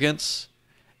significance,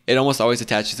 it almost always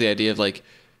attaches to the idea of like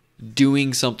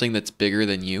doing something that's bigger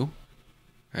than you,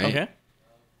 right? Okay.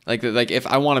 Like if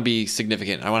I want to be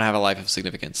significant, I want to have a life of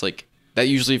significance. Like that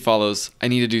usually follows, I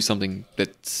need to do something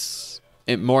that's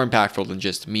more impactful than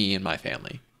just me and my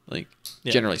family. Like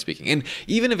generally speaking, and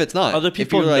even if it's not, other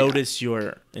people notice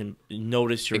your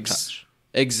touch.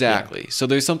 Exactly. Yeah. So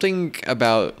there's something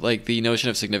about like the notion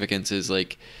of significance is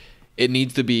like it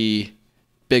needs to be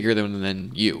bigger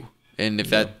than you, and if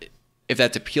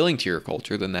that's appealing to your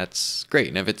culture, then that's great.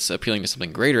 And if it's appealing to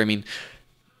something greater,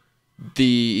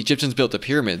 the Egyptians built the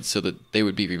pyramids so that they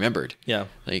would be remembered. Yeah.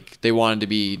 Like they wanted to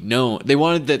be known. They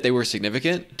wanted that they were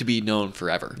significant to be known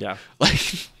forever. Yeah.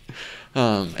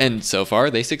 And so far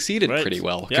they succeeded pretty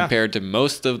well compared to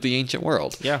most of the ancient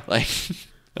world. Yeah.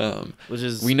 Which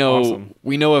is awesome.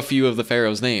 We know a few of the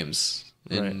pharaohs' names,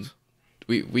 and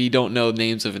we don't know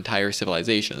names of entire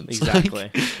civilizations.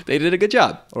 Exactly. They did a good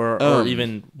job. Or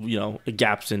even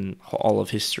gaps in all of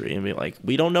history, and be like,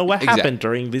 we don't know what happened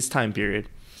during this time period.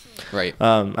 Right.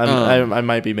 I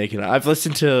might be making it. I've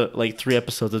listened to like 3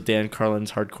 episodes of Dan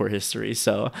Carlin's Hardcore History,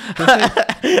 so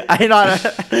that's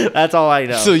all I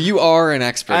know. So you are an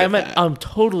expert. I'm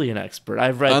totally an expert.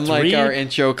 I've read Unlike our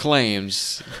intro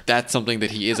claims, that's something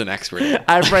that he is an expert in.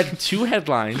 I've read 2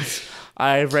 headlines.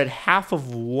 I've read half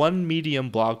of 1 Medium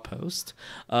blog post.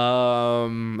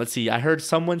 Let's see. I heard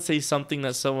someone say something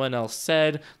that someone else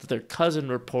said that their cousin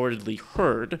reportedly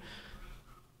heard.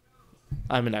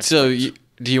 I'm an expert. So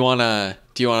do you wanna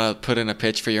put in a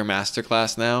pitch for your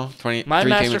masterclass now? My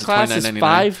masterclass is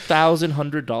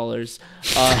 $5,100.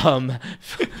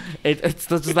 It's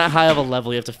that high of a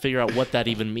level. You have to figure out what that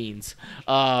even means.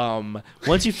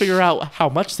 Once you figure out how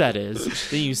much that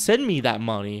is, then you send me that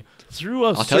money through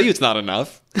a. I'll tell you, it's not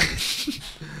enough.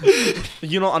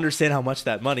 You don't understand how much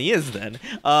that money is, then.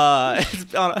 But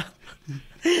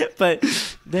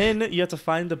then you have to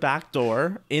find the back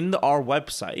door in our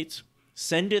website.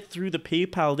 Send it through the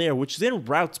PayPal there, which then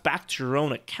routes back to your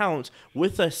own account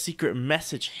with a secret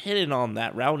message hidden on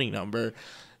that routing number.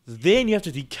 Then you have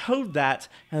to decode that,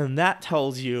 and that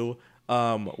tells you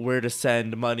where to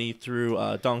send money through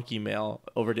Donkey Mail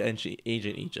over to Agent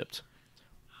Egypt.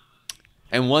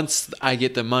 And once I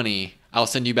get the money, I'll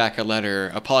send you back a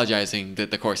letter apologizing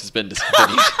that the course has been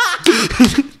discontinued.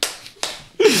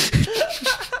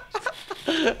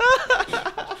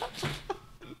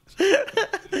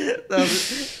 That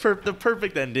was the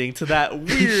perfect ending to that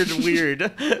weird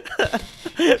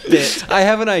bit. I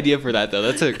have an idea for that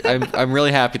though. I'm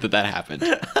really happy that happened.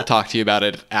 I'll talk to you about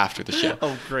it after the show.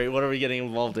 Oh great! What are we getting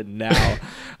involved in now?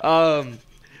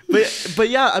 But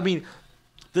yeah, I mean,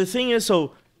 the thing is, the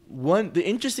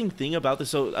interesting thing about this.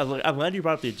 So I'm glad you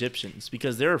brought up the Egyptians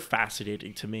because they're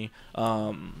fascinating to me.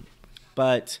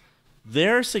 But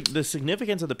the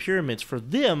significance of the pyramids for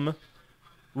them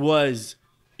was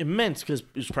immense because it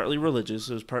was partly religious.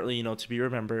 It was partly, to be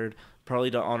remembered,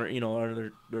 partly to honor,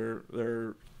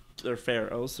 their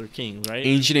pharaohs, their kings, right?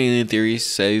 Ancient alien theories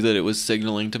say that it was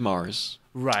signaling to Mars.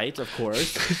 Right, of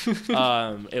course.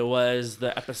 It was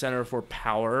the epicenter for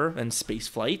power and space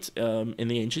flight in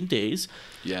the ancient days.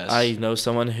 Yes. I know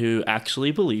someone who actually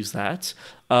believes that.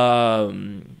 But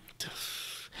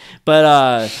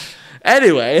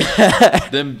anyway.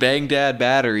 Them Baghdad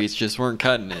batteries just weren't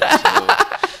cutting it.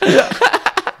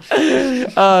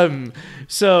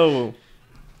 So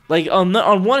like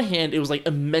on one hand, it was like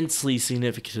immensely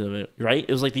significant, right?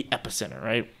 It was like the epicenter,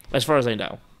 right? As far as I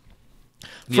know.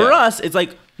 For us, it's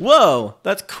like, whoa,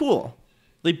 that's cool.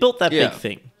 They built that big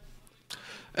thing.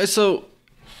 So,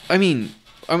 I mean,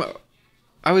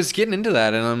 I was getting into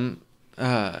that, and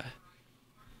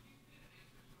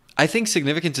I think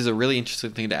significance is a really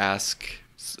interesting thing to ask.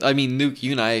 I mean, Luke,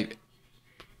 you and I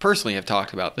personally have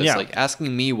talked about this. Yeah. Like,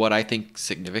 asking me what I think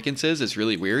significance is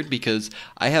really weird because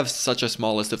I have such a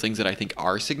small list of things that I think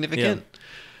are significant.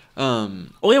 Yeah.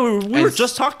 We were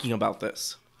just talking about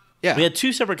this. Yeah. We had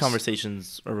 2 separate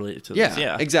conversations related to this.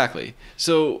 Yeah, exactly.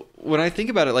 So when I think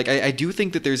about it, like I do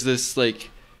think that there's this like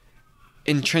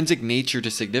intrinsic nature to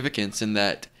significance in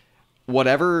that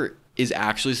whatever is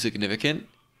actually significant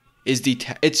is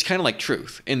it's kind of like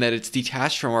truth in that it's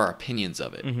detached from our opinions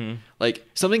of it. Mm-hmm. Like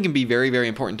something can be very, very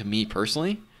important to me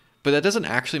personally, but that doesn't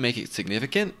actually make it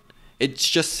significant. It's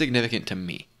just significant to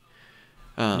me.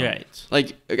 Right.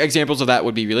 Like examples of that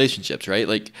would be relationships, right?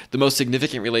 Like the most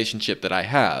significant relationship that I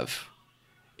have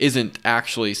isn't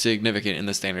actually significant in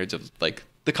the standards of like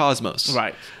the cosmos.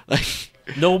 Right. Like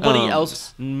nobody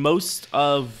else, most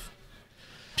of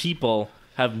people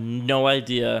have no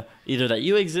idea either that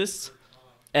you exist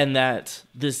and that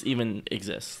this even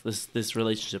exists. This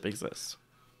relationship exists.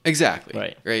 Exactly.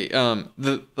 Right. Right.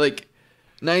 The like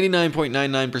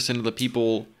 99.99% of the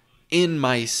people in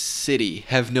my city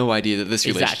have no idea that this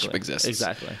relationship exists.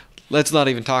 Exactly. Let's not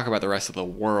even talk about the rest of the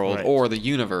world or the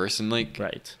universe and like.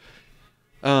 Right.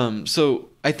 So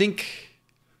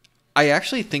I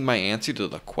actually think my answer to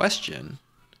the question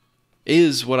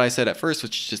is what I said at first,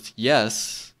 which is just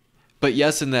yes, but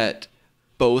yes in that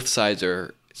both sides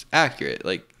are accurate.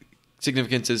 Like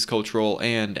significance is cultural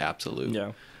and absolute.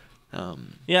 Yeah.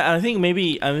 Yeah, and I think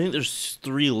there's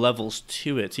 3 levels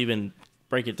to it to even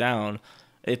break it down.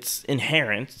 It's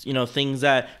inherent, things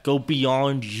that go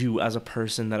beyond you as a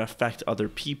person that affect other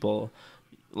people.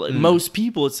 Most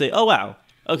people would say, "Oh wow,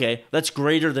 okay, that's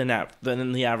greater than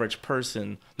the average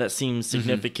person. That seems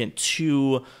significant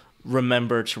to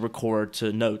remember, to record,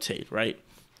 to notate, right?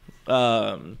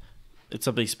 It's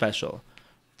something special."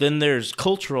 Then there's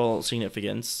cultural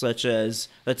significance, such as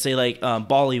let's say like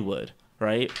Bollywood,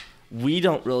 right? We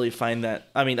don't really find that.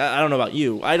 I mean, I don't know about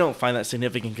you. I don't find that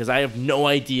significant because I have no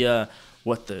idea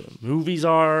what the movies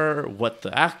are, what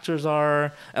the actors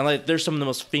are, and like there's some of the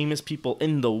most famous people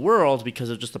in the world because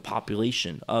of just the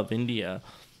population of India.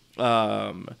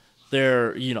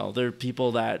 They're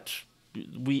people that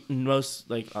we most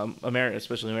like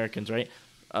especially Americans, right?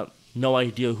 No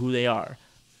idea who they are,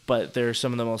 but they're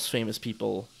some of the most famous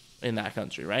people in that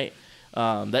country, right?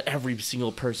 That every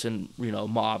single person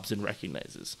mobs and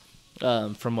recognizes,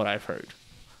 from what I've heard,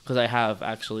 because I have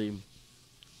actually,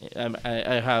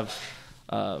 I have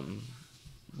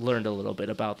learned a little bit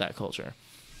about that culture.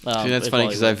 See, that's funny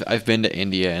because I've been to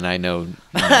India and I know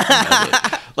nothing of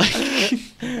it.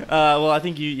 Well, I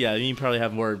think you probably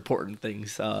have more important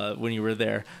things when you were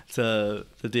there to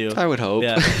do. I would hope.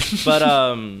 Yeah, but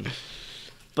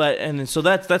so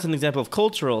that's an example of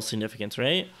cultural significance,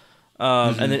 right?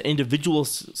 And then individual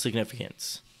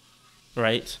significance,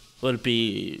 right? Would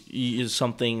be is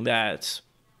something that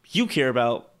you care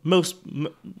about.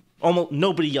 Almost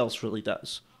nobody else really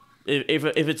does. If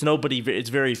it's nobody, it's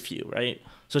very few, right?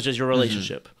 Such as your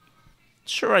relationship.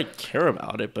 Sure, I care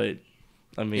about it, but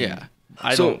I mean, yeah.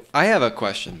 I have a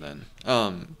question then.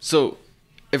 So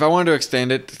if I wanted to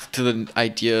extend it to the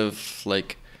idea of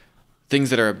like things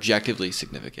that are objectively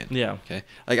significant. Yeah. Okay.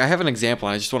 Like I have an example,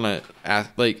 and I just want to ask,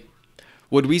 like,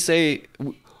 would we say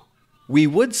we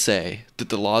would say that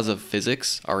the laws of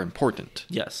physics are important?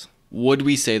 Yes. Would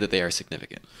we say that they are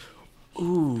significant?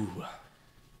 Ooh,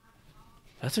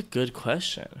 that's a good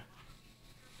question.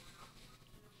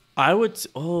 I would.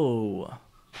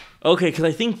 Okay, because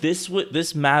I think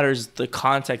this matters the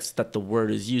context that the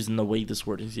word is used and the way this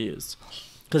word is used.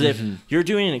 Because if you're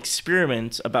doing an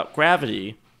experiment about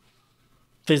gravity,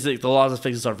 the laws of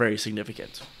physics are very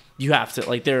significant. You have to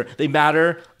they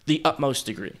matter the utmost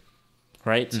degree,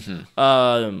 right?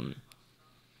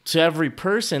 To every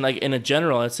person, like in a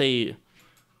general, let's say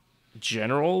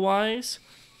general wise,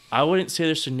 I wouldn't say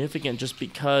they're significant just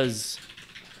because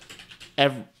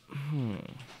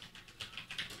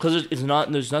because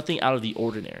there's nothing out of the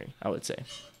ordinary, I would say.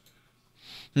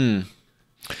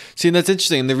 See, that's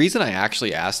interesting. And the reason I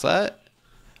actually asked that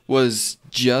was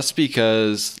just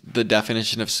because the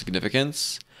definition of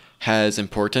significance has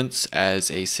importance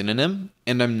as a synonym,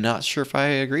 and I'm not sure if I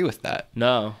agree with that.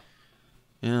 No.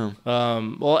 Yeah.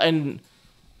 Well, and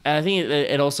I think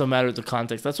it also matters the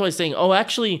context. That's why I'm saying,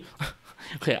 actually,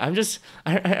 okay,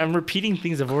 I'm repeating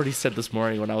things I've already said this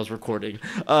morning when I was recording.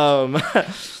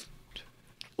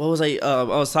 What was I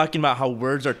was talking about how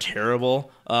words are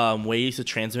terrible ways to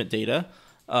transmit data.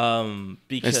 Because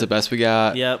it's the best we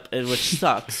got. Yep, which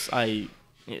sucks.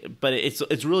 But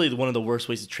it's really one of the worst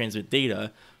ways to transmit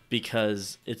data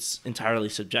because it's entirely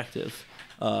subjective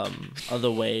of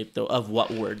the way of what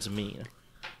words mean.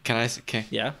 Okay.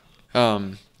 Yeah.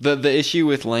 The issue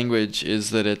with language is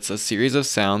that it's a series of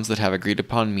sounds that have agreed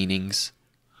upon meanings.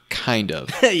 Kind of.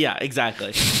 Yeah, exactly.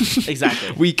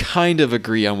 Exactly. We kind of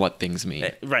agree on what things mean.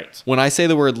 Right. When I say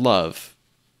the word love,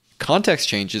 context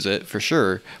changes it for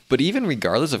sure, but even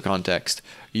regardless of context,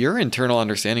 your internal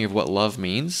understanding of what love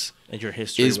means and your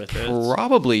history is with it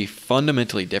probably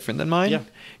fundamentally different than mine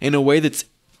in a way that's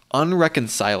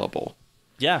unreconcilable.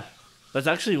 Yeah. It's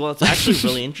actually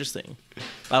really interesting.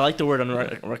 I like the word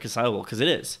unreconcilable because it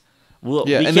is. We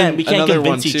can't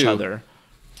convince each other.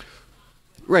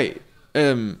 Right.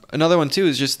 Another one too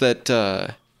is just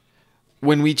that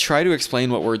when we try to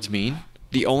explain what words mean,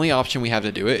 the only option we have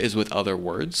to do it is with other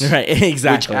words. Right,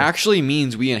 exactly. Which actually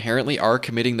means we inherently are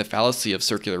committing the fallacy of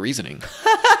circular reasoning.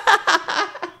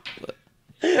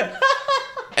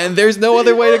 And there's no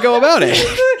other way to go about it.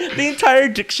 The entire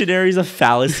dictionary is a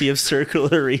fallacy of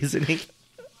circular reasoning.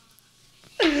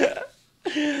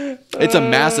 It's a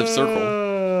massive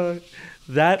circle.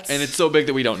 And it's so big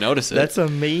that we don't notice it. That's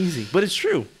amazing. But it's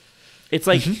true. It's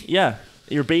like,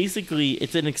 you're basically,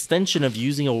 it's an extension of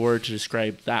using a word to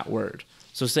describe that word.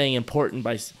 So saying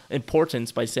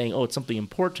importance by saying, it's something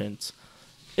important,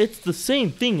 it's the same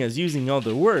thing as using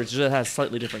other words, just it has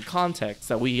slightly different context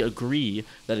that we agree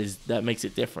that makes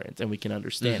it different and we can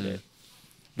understand it.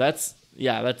 That's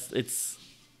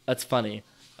funny.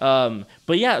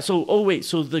 But yeah,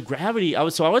 so the gravity, I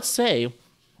would say, in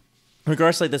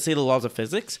regards to let's say the laws of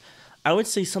physics, I would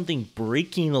say something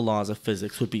breaking the laws of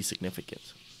physics would be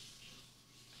significant.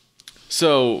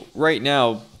 So right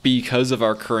now, because of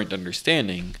our current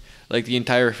understanding, like the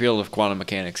entire field of quantum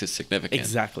mechanics is significant.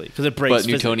 Exactly, because it breaks.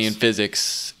 But Newtonian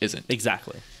physics isn't.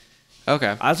 Exactly.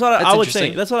 Okay. That's what I would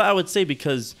say. That's what I would say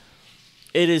because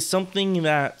it is something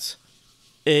that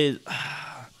is.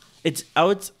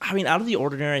 Out of the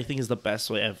ordinary, I think is the best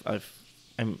way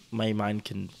my mind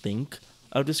can think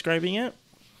of describing it.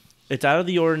 It's out of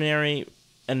the ordinary,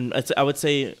 and I would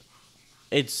say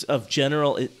it's of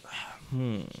general.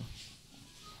 This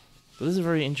is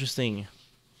very interesting.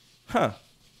 Huh.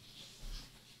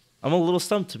 I'm a little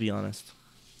stumped, to be honest.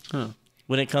 Huh.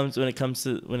 When it comes to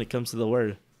the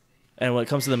word, and when it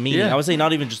comes to the meaning, Yeah. I would say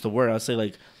not even just the word. I would say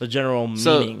like the general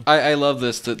So meaning. I love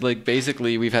this. That like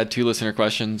basically we've had 2 listener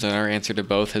questions, and our answer to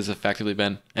both has effectively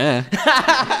been, eh.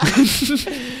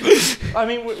 I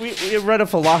mean, we read a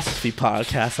philosophy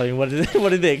podcast. I mean, what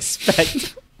did they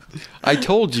expect? I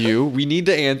told you we need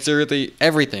to answer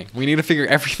everything. We need to figure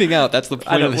everything out. That's the I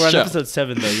point know of the we're on show. episode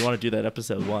 7 though. You want to do that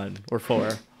episode 1 or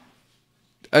 4?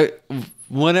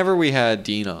 Whenever we had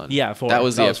Dean on, Yeah, 4. That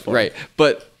was That was 4. right.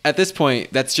 But at this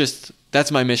point,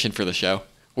 that's my mission for the show.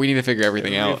 We need to figure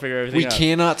everything out. We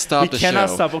cannot stop the show. We cannot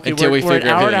stop. Okay, until we we're an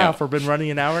figure hour and a everything half. out. We've been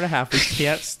running an hour and a half. We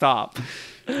can't stop.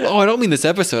 Oh, I don't mean this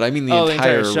episode. I mean the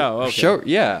entire show. Okay. show.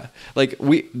 Yeah, like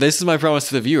this is my promise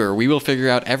to the viewer. We will figure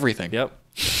out everything. Yep.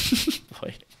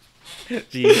 Boy.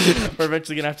 Jeez. We're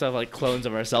eventually gonna have to have like clones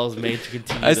of ourselves made to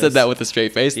continue. I said that with a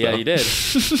straight face. Yeah, though. you did.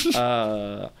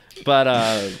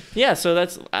 Yeah. So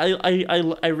that's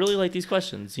I really like these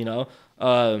questions. You know,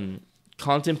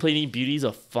 contemplating beauty is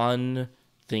a fun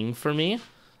thing for me.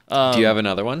 Do you have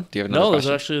another one? Do you have another No, those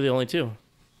question? are actually the only 2.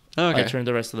 Oh, okay. I turned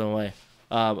the rest of them away.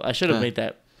 I should have made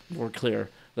that more clear.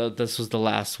 This was the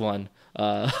last one.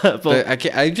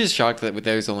 But I'm just shocked that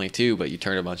there's only 2, but you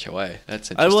turned a bunch away.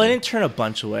 That's interesting. I didn't turn a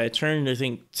bunch away. I turned, I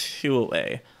think, 2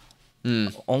 away.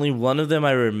 Only one of them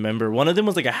I remember. One of them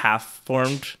was like a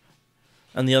half-formed,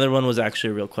 and the other one was actually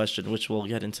a real question, which we'll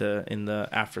get into in the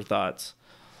afterthoughts.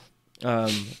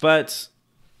 But,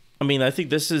 I mean, I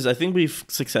think we've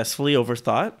successfully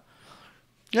overthought.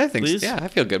 Yeah, I think. Please? Yeah, I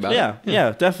feel good about it.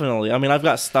 Yeah, definitely. I mean, I've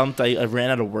got stumped. I ran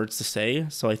out of words to say,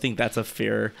 so I think that's a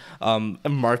fair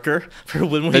marker for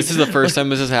when we. This is the first time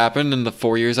this has happened in the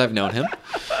 4 years I've known him.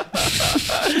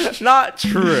 Not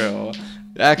true.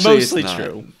 Actually, Mostly it's not.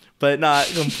 true, but not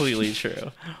completely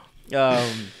true.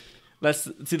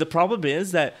 The problem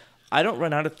is that I don't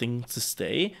run out of things to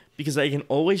say because I can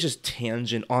always just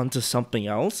tangent onto something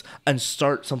else and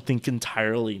start something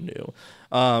entirely new.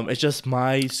 It's just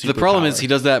my superpower. The problem is he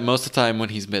does that most of the time when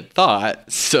he's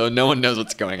mid-thought, so no one knows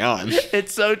what's going on.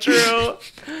 It's so true.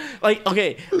 Like,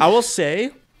 okay, I will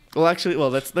say. Well, actually,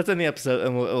 let's end the episode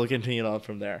and we'll continue on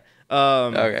from there.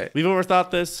 Okay. We've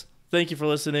overthought this. Thank you for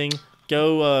listening.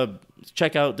 Go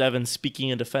check out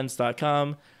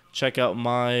DevinSpeakingInDefense.com. Check out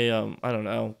my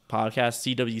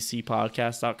podcast,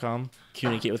 CWCpodcast.com.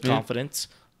 Communicate with confidence.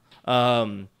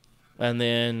 And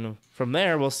then from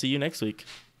there, we'll see you next week.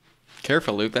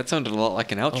 Careful, Luke. That sounded a lot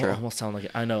like an Oh, outro. almost sound like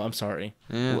it. I know. I'm sorry.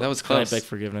 Yeah, that was Can close. I beg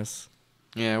forgiveness?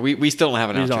 Yeah, we still don't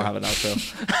have an We outro. don't have an outro.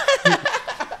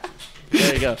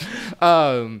 There you go.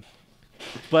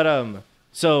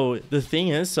 So the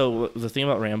thing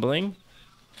about rambling,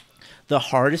 the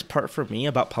hardest part for me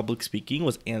about public speaking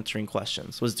was answering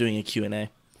questions, was doing a Q&A.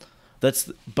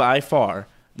 That's by far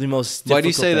the most difficult Why do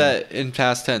you say thing. that in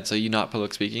past tense? Are you not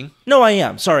public speaking? No, I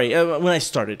am. Sorry. When I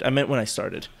started. I meant when I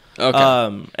started.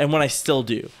 Okay. And when I still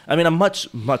do. I mean, I'm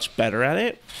much, much better at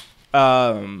it.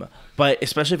 But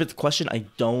especially if it's a question I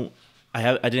didn't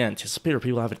anticipate or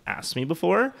people haven't asked me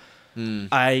before.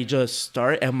 I just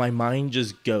start and my mind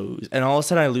just goes. And all of a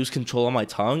sudden I lose control of my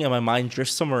tongue and my mind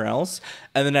drifts somewhere else.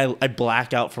 And then I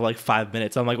black out for like 5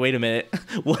 minutes. I'm like, wait a minute.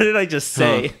 What did I just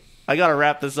say? Huh. I got to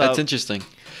wrap this up. That's interesting.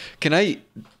 Can I...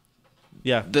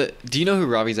 Yeah. Do you know who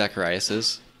Ravi Zacharias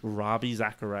is? Ravi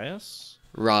Zacharias?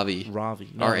 Ravi.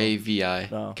 No. R-A-V-I.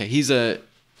 No. Okay, he's a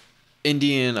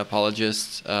Indian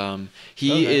apologist.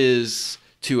 He is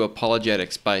to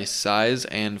apologetics by size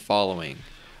and following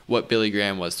what Billy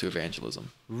Graham was to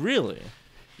evangelism. Really?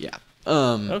 Yeah.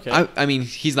 Okay. I mean,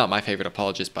 he's not my favorite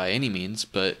apologist by any means,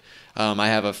 but I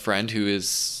have a friend who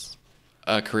is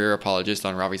a career apologist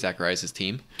on Ravi Zacharias'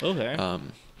 team. Okay.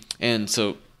 And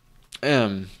so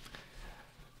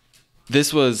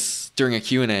this was during a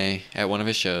Q&A at one of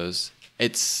his shows.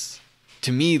 It's,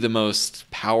 to me, the most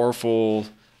powerful,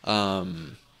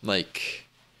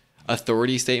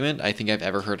 authority statement I think I've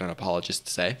ever heard an apologist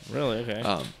say. Really?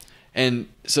 Okay. And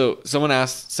so someone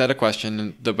said a question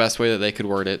in the best way that they could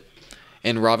word it.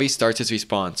 And Ravi starts his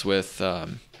response with,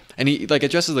 and he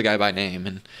addresses the guy by name,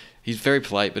 and he's very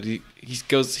polite, but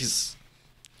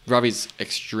Ravi's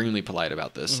extremely polite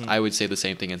about this. Mm-hmm. I would say the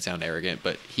same thing and sound arrogant,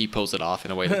 but he pulls it off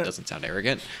in a way that doesn't sound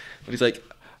arrogant. But he's like,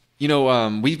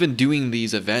 we've been doing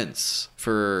these events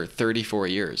for 34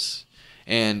 years.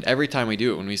 And every time we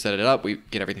do it, when we set it up, we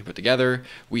get everything put together.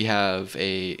 We have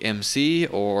a MC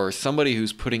or somebody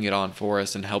who's putting it on for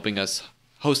us and helping us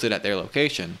host it at their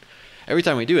location. Every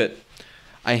time we do it,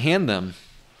 I hand them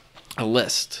a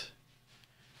list.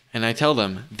 And I tell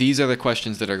them, these are the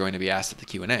questions that are going to be asked at the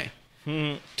Q&A.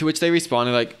 To which they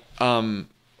responded like,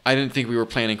 I didn't think we were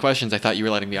planning questions. I thought you were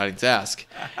letting the audience ask.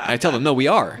 And I tell them, no, we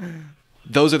are.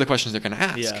 Those are the questions they're going to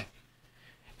ask. Yeah.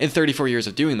 In 34 years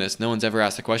of doing this, no one's ever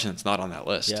asked a question that's not on that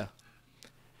list. Yeah.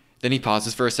 Then he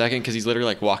pauses for a second because he's literally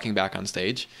like walking back on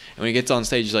stage. And when he gets on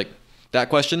stage, he's like, that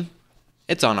question,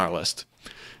 it's on our list.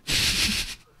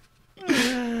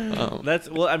 That's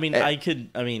well. I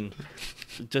mean,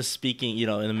 just speaking,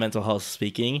 in the mental health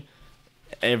speaking,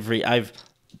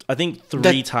 I think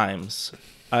three times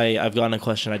I've gotten a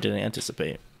question I didn't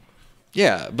anticipate.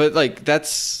 Yeah, but like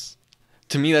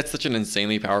to me that's such an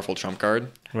insanely powerful trump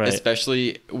card, right?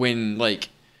 Especially when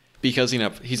because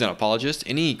he's an apologist.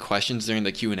 Any questions during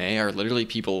the Q&A are literally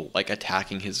people like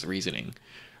attacking his reasoning,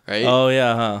 right? Oh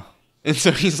yeah, huh? And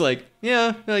so he's like,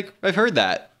 yeah, like I've heard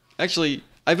that. Actually,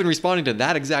 I've been responding to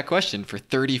that exact question for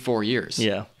 34 years.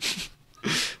 Yeah.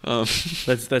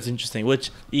 That's interesting, which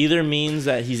either means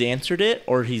that he's answered it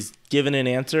or he's given an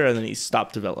answer and then he's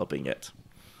stopped developing it.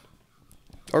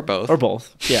 Or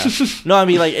both. Yeah. No, I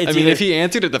mean like if he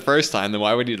answered it the first time, then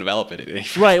why would he develop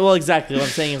it? Right, well exactly. What I'm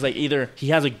saying is like either he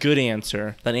has a good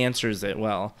answer that answers it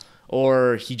well,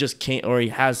 or he just can't, or he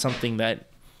has something that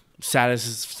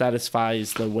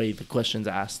satisfies the way the question's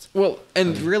asked. Well,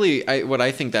 and really what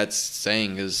I think that's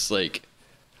saying is like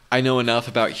I know enough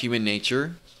about human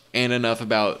nature and enough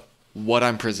about what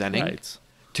I'm presenting, right,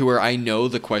 to where I know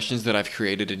the questions that I've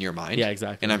created in your mind. Yeah,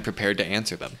 exactly. And I'm prepared to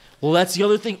answer them. Well, that's the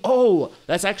other thing. Oh,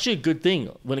 that's actually a good thing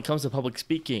when it comes to public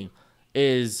speaking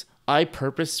is I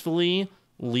purposefully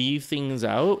leave things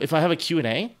out. If I have a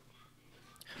Q&A,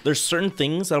 there's certain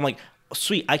things that I'm like,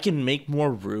 sweet, I can make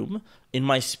more room in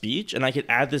my speech and I can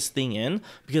add this thing in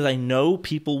because I know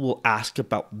people will ask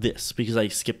about this because I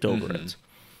skipped over it.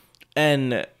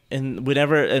 And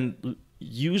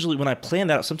usually when I plan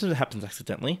that out, sometimes it happens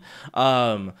accidentally.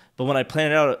 But when I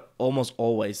plan it out, almost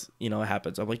always, it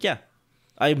happens. I'm like, yeah,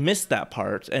 I missed that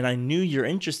part and I knew you're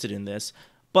interested in this,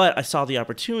 but I saw the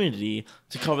opportunity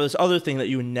to cover this other thing that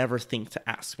you would never think to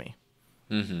ask me.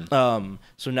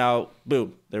 So now,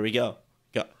 boom, there we go.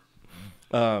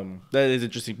 That is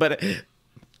interesting. But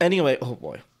anyway, oh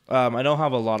boy, I don't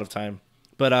have a lot of time,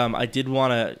 but I did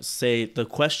want to say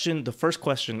the first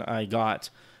question I got.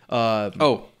 Are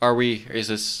we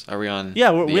on?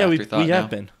 Yeah, we have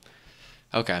been.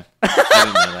 Okay, I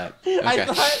didn't know that. Okay.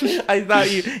 I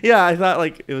thought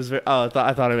like it was very. Oh,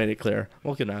 I thought I made it clear.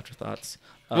 We'll get afterthoughts.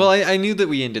 Well, I knew that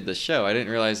we ended the show. I didn't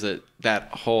realize that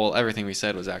whole everything we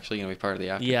said was actually going to be part of the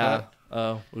afterthought. Yeah.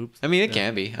 Oh, oops. I mean, it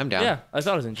can be. I'm down. Yeah, I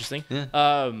thought it was interesting. Yeah.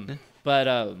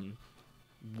 But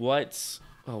what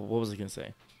was I gonna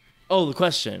say? Oh, the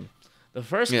question. The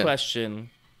first question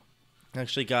I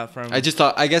actually got from. I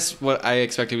guess what I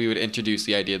expected we would introduce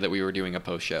the idea that we were doing a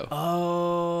post show.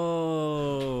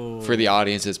 Oh. For the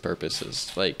audience's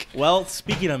purposes, like. Well,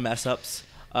 speaking of mess ups,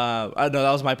 I know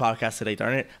that was my podcast today.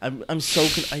 Darn it! I'm so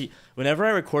whenever I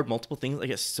record multiple things, I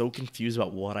get so confused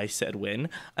about what I said when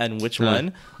and which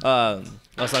one. I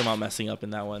was talking about messing up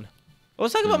in that one. I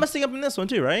was talking about messing up in this one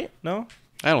too, right? No?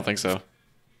 I don't think so.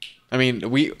 I mean,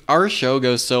 our show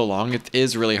goes so long, it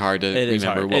is really hard to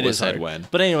remember what was said when.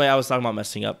 But anyway, I was talking about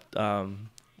messing up. No,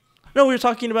 we were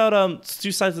talking about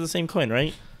two sides of the same coin,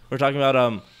 right? We were talking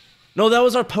about no, that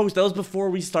was our post. That was before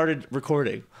we started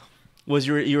recording. Was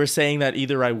you were saying that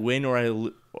either I win or I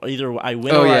learn.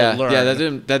 Yeah, that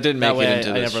didn't make it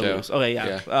into the show. Lose. Okay,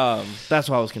 yeah. That's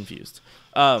why I was confused.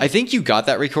 I think you got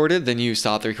that recorded, then you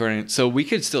stopped the recording, so we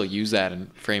could still use that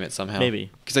and frame it somehow.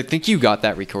 Maybe because I think you got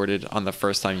that recorded on the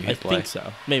first time you hit play. I think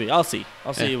so. Maybe I'll see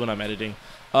when I'm editing.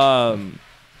 But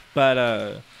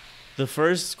the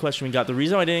first question we got, the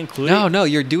reason I didn't include it. No,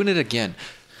 you're doing it again.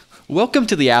 Welcome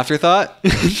to the afterthought.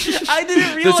 I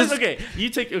didn't realize. You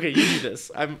do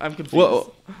this. I'm confused.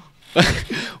 Well,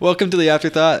 welcome to the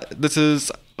afterthought. This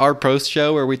is our post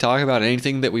show where we talk about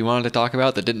anything that we wanted to talk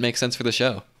about that didn't make sense for the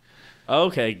show.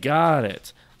 Okay, got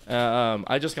it.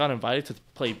 I just got invited to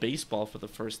play baseball for the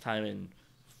first time in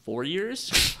 4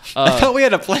 years. I thought we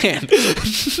had a plan.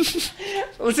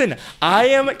 Listen, I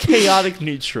am chaotic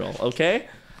neutral. Okay.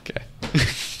 Okay.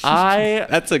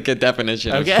 That's a good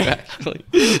definition. Okay. Actually.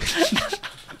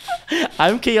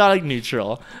 I'm chaotic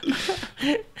neutral,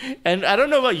 and I don't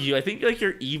know about you. I think like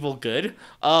you're evil good.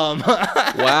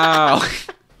 Wow.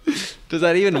 Does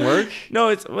that even work? No,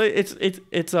 it's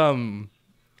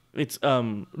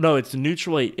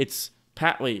neutral. Wait, it's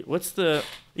Pat. Wait, what's the?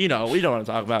 We don't want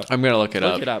to talk about. I'm gonna look it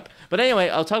up. Look it up. But anyway,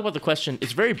 I'll talk about the question.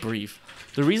 It's very brief.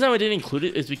 The reason I didn't include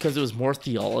it is because it was more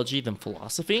theology than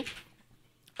philosophy.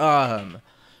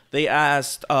 They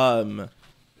asked,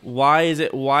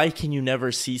 why can you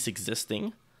never cease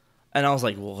existing? And I was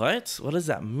like, what? What does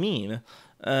that mean?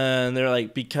 And they're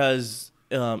like, because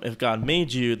if God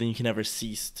made you, then you can never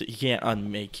cease to. He can't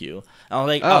unmake you. And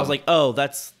I was like, oh,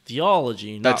 that's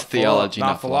theology. That's theology,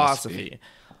 not philosophy.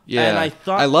 Yeah, and I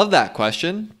thought, I love that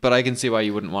question, but I can see why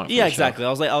you wouldn't want it. Yeah, exactly. I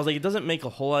was like, it doesn't make a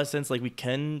whole lot of sense. Like, we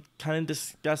can kind of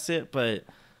discuss it, but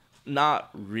not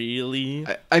really.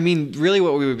 I mean, really,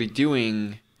 what we would be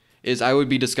doing is I would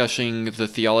be discussing the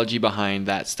theology behind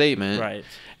that statement, Right.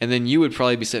 And then you would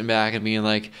probably be sitting back and being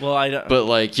like, well, I don't. But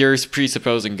like, you're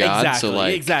presupposing God, exactly, so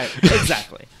like,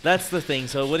 exactly. That's the thing.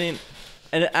 So it wouldn't.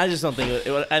 And I just don't think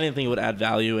I didn't think it would add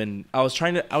value. And I was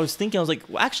thinking, I was like,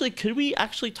 well, actually, could we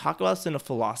actually talk about this in a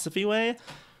philosophy way?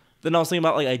 Then I was thinking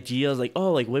about like ideas, like,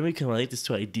 oh, like when we can relate this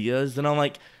to ideas. Then I'm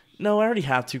like, no, I already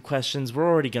have 2 questions. We're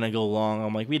already gonna go long.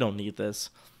 I'm like, we don't need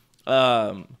this.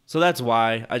 So that's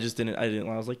why I didn't.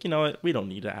 I was like, you know what, we don't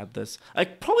need to add this. I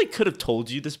probably could have told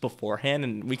you this beforehand,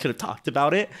 and we could have talked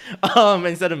about it,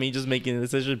 instead of me just making a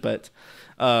decision. But,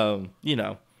 you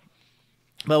know.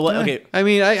 But what? Okay. I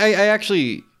mean, I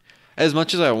actually, as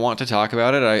much as I want to talk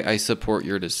about it, I support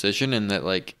your decision in that,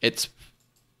 like, it's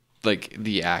like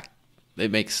the act.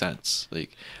 It makes sense.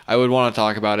 Like, I would want to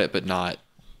talk about it, but not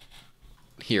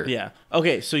here. Yeah.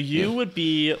 Okay. So you would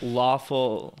be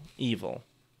lawful evil.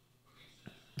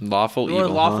 Lawful Or evil.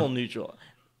 lawful neutral.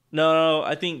 No,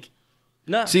 I think.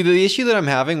 No. See, the issue that I'm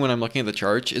having when I'm looking at the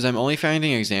charts is I'm only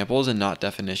finding examples and not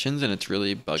definitions, and it's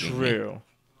really bugging me. True.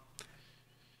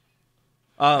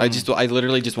 I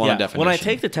literally just want a definition. When I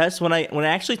take the test, when I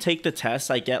actually take the test,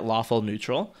 I get lawful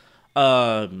neutral,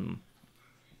 and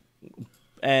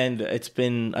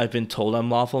I've been told I'm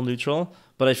lawful neutral,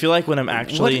 but I feel like when I'm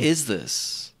actually, what is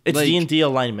this? It's D&D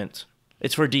alignment.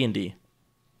 It's for D&D.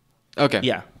 Okay.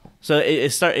 Yeah. So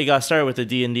it got started with the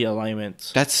D&D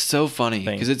alignment. That's so funny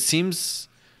because it seems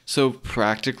so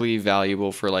practically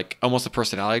valuable for like almost a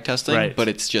personality testing, right. But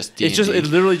it's just D&D. It's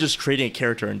literally just creating a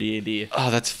character in D&D.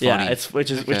 Oh, that's funny. Yeah, which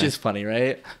is funny,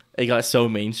 right? It got so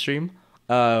mainstream.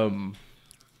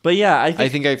 But yeah, I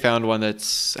think I found one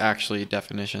that's actually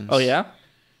definitions. Oh yeah?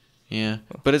 Yeah.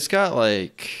 But it's got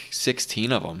like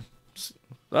 16 of them.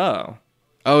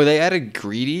 Oh, they added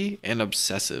greedy and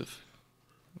obsessive.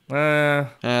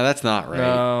 That's not right.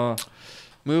 No.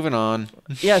 Moving on.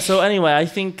 Yeah, so anyway, I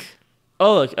think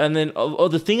look, and then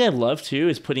the thing I love too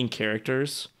is putting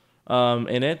characters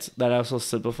in it. That also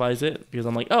simplifies it because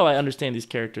I'm like, oh, I understand these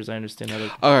characters. I understand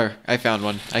other. Oh, I found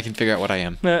one. I can figure out what I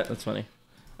am. That's funny.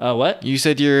 What? You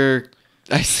said you're.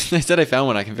 I said I found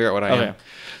one. I can figure out what I am.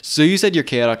 So you said you're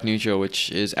chaotic neutral, which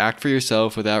is act for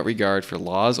yourself without regard for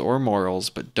laws or morals,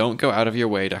 but don't go out of your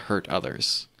way to hurt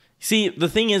others. See, the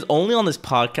thing is, only on this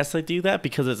podcast I do that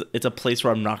because it's a place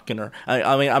where I'm not gonna.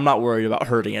 I mean, I'm not worried about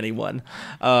hurting anyone.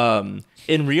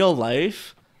 In real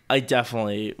life, I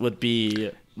definitely would be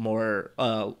more.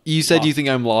 You said you think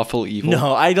I'm lawful evil.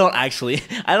 No, I don't actually.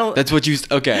 I don't. That's what you.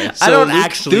 Okay. So I don't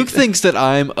actually. Luke thinks that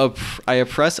I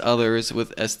oppress others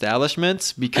with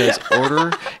establishments because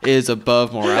order is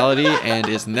above morality and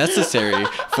is necessary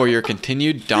for your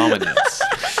continued dominance.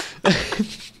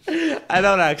 I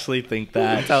don't actually think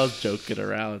that. I was joking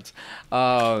around.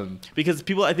 Because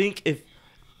people, I think if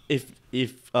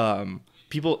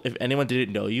anyone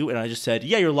didn't know you and I just said,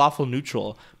 yeah, you're lawful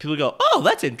neutral, people go, oh,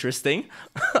 that's interesting,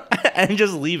 and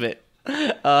just leave it.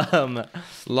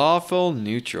 Lawful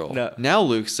neutral. No. Now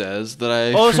Luke says that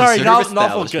I. Oh, sorry,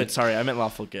 lawful good. Sorry, I meant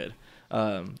lawful good.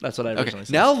 That's what I originally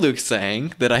said. Now Luke's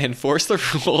saying that I enforce the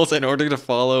rules in order to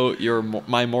follow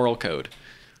my moral code.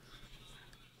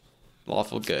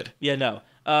 Lawful good. Yeah, no.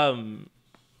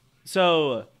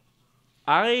 So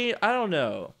I don't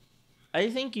know. I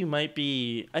think you might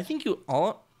be. I think you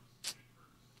all.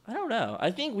 I don't know.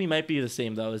 I think we might be the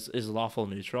same though. As lawful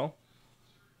neutral.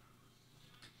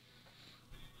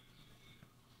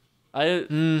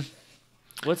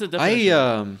 What's the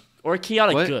definition? Or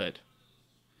chaotic good.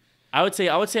 I would say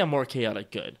I'm more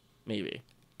chaotic good, maybe.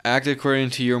 Act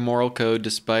according to your moral code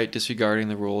despite disregarding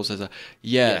the rules as a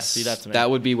yes. Yeah, see,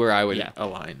 that would be where I would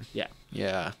align. Yeah.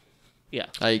 Yeah. Yeah.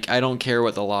 Like I don't care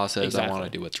what the law says. Exactly. I want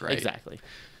to do what's right. Exactly.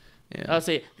 Yeah. I would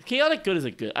say chaotic good is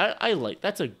a good. I like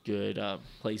that's a good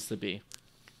place to be.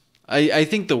 I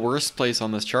think the worst place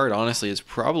on this chart, honestly, is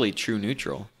probably true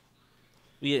neutral.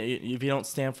 Yeah, if you don't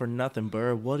stand for nothing,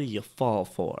 Burr, what do you fall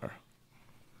for?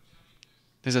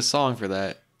 There's a song for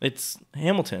that. It's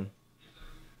Hamilton.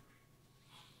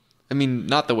 I mean,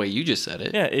 not the way you just said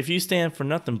it. Yeah, if you stand for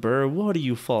nothing, Burr, what do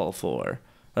you fall for?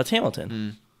 That's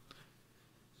Hamilton.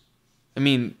 I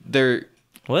mean,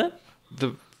 What?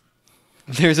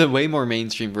 There's a way more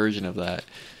mainstream version of that.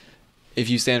 If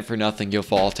you stand for nothing, you'll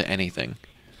fall to anything.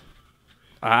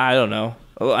 I don't know.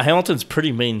 Hamilton's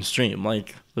pretty mainstream.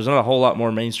 Like, There's not a whole lot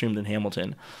more mainstream than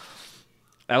Hamilton.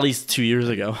 At least 2 years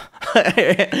ago.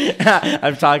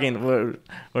 I'm talking,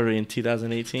 what are we in,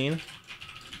 2018?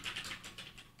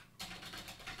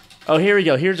 Oh, here we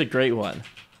go. Here's a great one.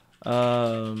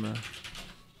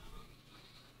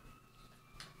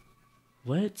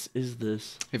 What is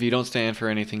this? If you don't stand for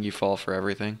anything, you fall for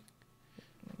everything.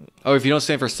 Oh, if you don't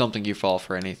stand for something, you fall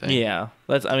for anything. Yeah.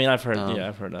 I've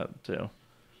heard that too.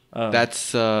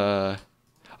 That's oh,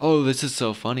 this is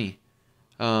so funny.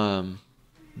 The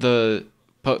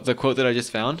quote that I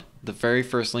just found, the very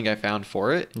first link I found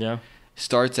for it,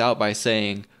 starts out by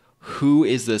saying, "Who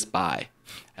is this by?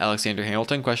 Alexander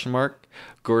Hamilton? ?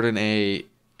 Gordon A.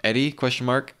 Eddy ?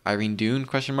 Irene Dune ?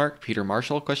 Peter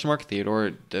Marshall ?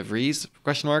 Theodore De Vries ?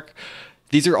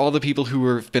 These are all the people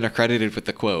who have been accredited with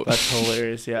the quote." That's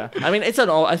hilarious. Yeah. I mean,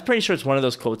 I'm pretty sure it's one of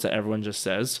those quotes that everyone just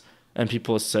says, and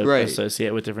people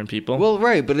associate with different people. Well,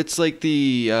 right, but it's like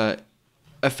the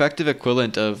effective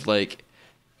equivalent of like,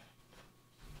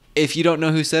 if you don't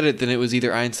know who said it, then it was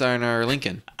either Einstein or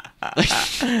Lincoln.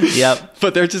 Yep.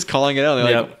 But they're just calling it out.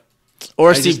 They're like,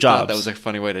 or I Steve just thought Jobs. that was a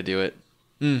funny way to do it.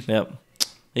 Yep.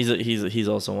 He's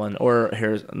also one. Or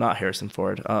not Harrison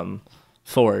Ford.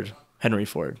 Ford. Henry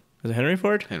Ford. Is it Henry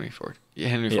Ford? Henry Ford. Yeah,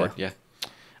 Henry Ford. Yeah.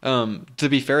 To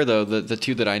be fair though, the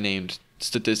two that I named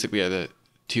statistically are the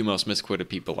two most misquoted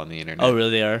people on the internet. Oh, really?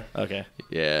 They are? Okay.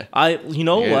 Yeah.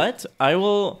 What?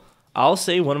 I'll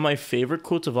say one of my favorite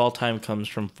quotes of all time comes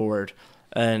from Ford.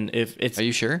 And if it's... Are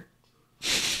you sure?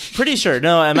 Pretty sure.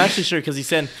 No, I'm actually sure because he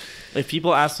said if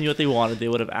people asked me what they wanted, they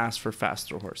would have asked for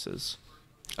faster horses.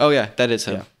 Oh yeah, that is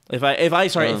him. Yeah. If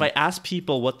I asked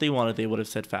people what they wanted, they would have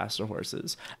said faster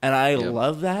horses. And I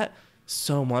love that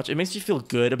so much. It makes me feel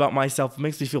good about myself. It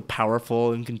makes me feel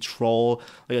powerful and control,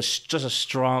 like just a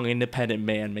strong, independent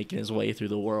man making his way through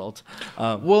the world.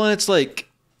 Well, and it's like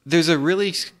there's a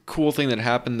really cool thing that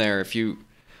happened there.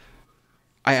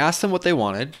 I asked them what they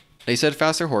wanted. They said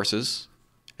faster horses,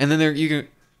 and then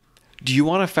do you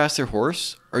want a faster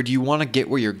horse or do you want to get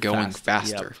where you're going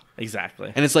faster? Yep,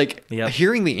 exactly. And it's like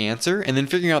hearing the answer and then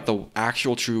figuring out the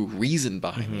actual true reason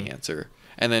behind the answer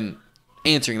and then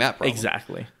answering that problem.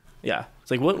 Exactly. Yeah.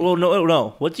 It's like,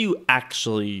 no. What do you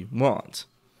actually want?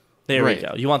 There we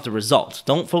go. You want the result.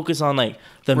 Don't focus on like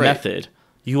the method.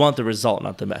 You want the result,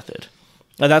 not the method.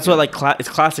 And that's what it's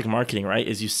classic marketing, right?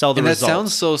 Is you sell the result. And that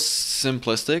sounds so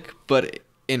simplistic, but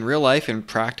in real life, in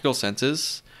practical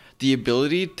senses, the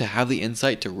ability to have the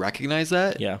insight to recognize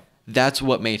that, that's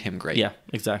what made him great. Yeah,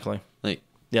 exactly.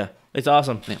 Yeah, it's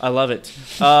awesome. Yeah. I love it.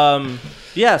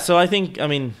 So I think,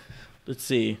 let's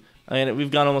see.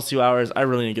 We've gone almost 2 hours. I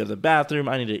really need to go to the bathroom.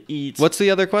 I need to eat. What's the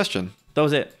other question? That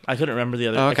was it. I couldn't remember the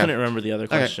other. I couldn't remember the other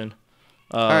question.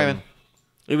 All right, man.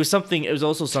 It was something. It was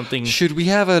also something. Should we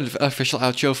have an official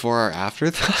outro for our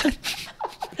afterthought?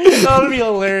 That would be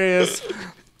hilarious.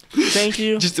 Thank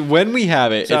you. Just when we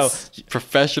have it, it's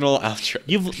professional outro.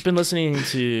 You've been listening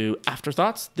to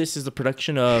Afterthoughts. This is the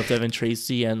production of Devin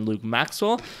Tracy and Luke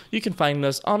Maxwell. You can find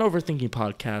us on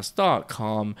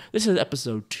overthinkingpodcast.com. This is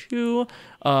episode 2.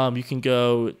 You can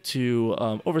go to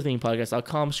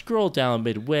overthinkingpodcast.com, scroll down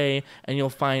midway, and you'll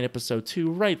find episode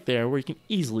 2 right there where you can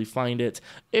easily find it.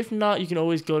 If not, you can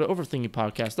always go to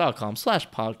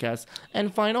overthinkingpodcast.com/podcast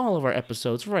and find all of our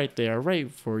episodes right there,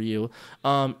 right for you.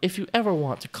 If you ever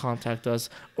want to contact us,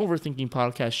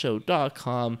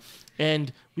 overthinkingpodcastshow.com,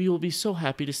 and we will be so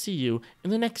happy to see you in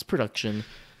the next production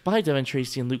by Devin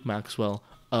Tracy and Luke Maxwell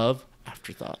of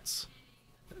Afterthoughts.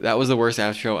 That was the worst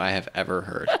outro I have ever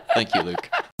heard. Thank you, Luke.